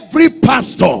 every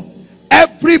pastor,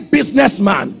 every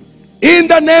businessman, in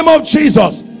the name of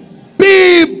Jesus,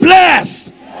 be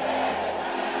blessed.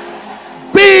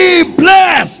 Be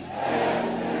blessed.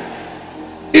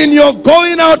 In your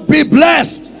going out, be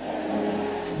blessed.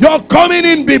 Your coming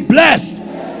in, be blessed.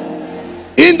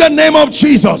 In the name of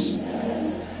Jesus.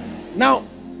 Now,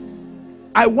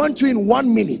 I want you in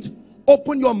 1 minute,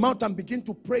 open your mouth and begin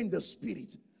to pray in the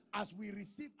Spirit as we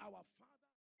receive our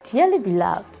Father. Dearly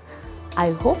beloved,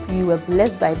 I hope you were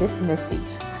blessed by this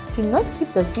message. Do not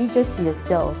keep the video to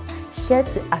yourself. Share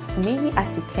to as many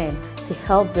as you can to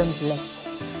help them bless.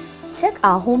 Check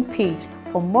our homepage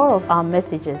for more of our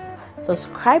messages.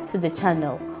 Subscribe to the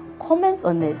channel, comment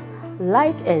on it,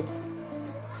 like it.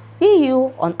 See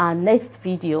you on our next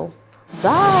video.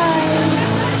 Bye.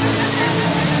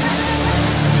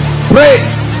 Pray,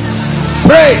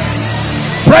 pray,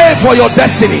 pray for your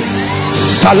destiny.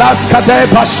 Salas kade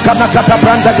bashkana kata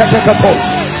branda kate katos.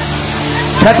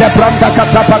 Kate branda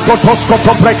kata pakotos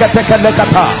koto brekete kele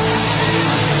kata.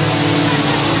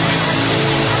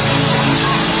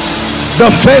 The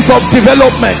phase of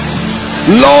development.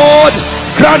 Lord,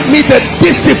 grant me the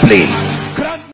discipline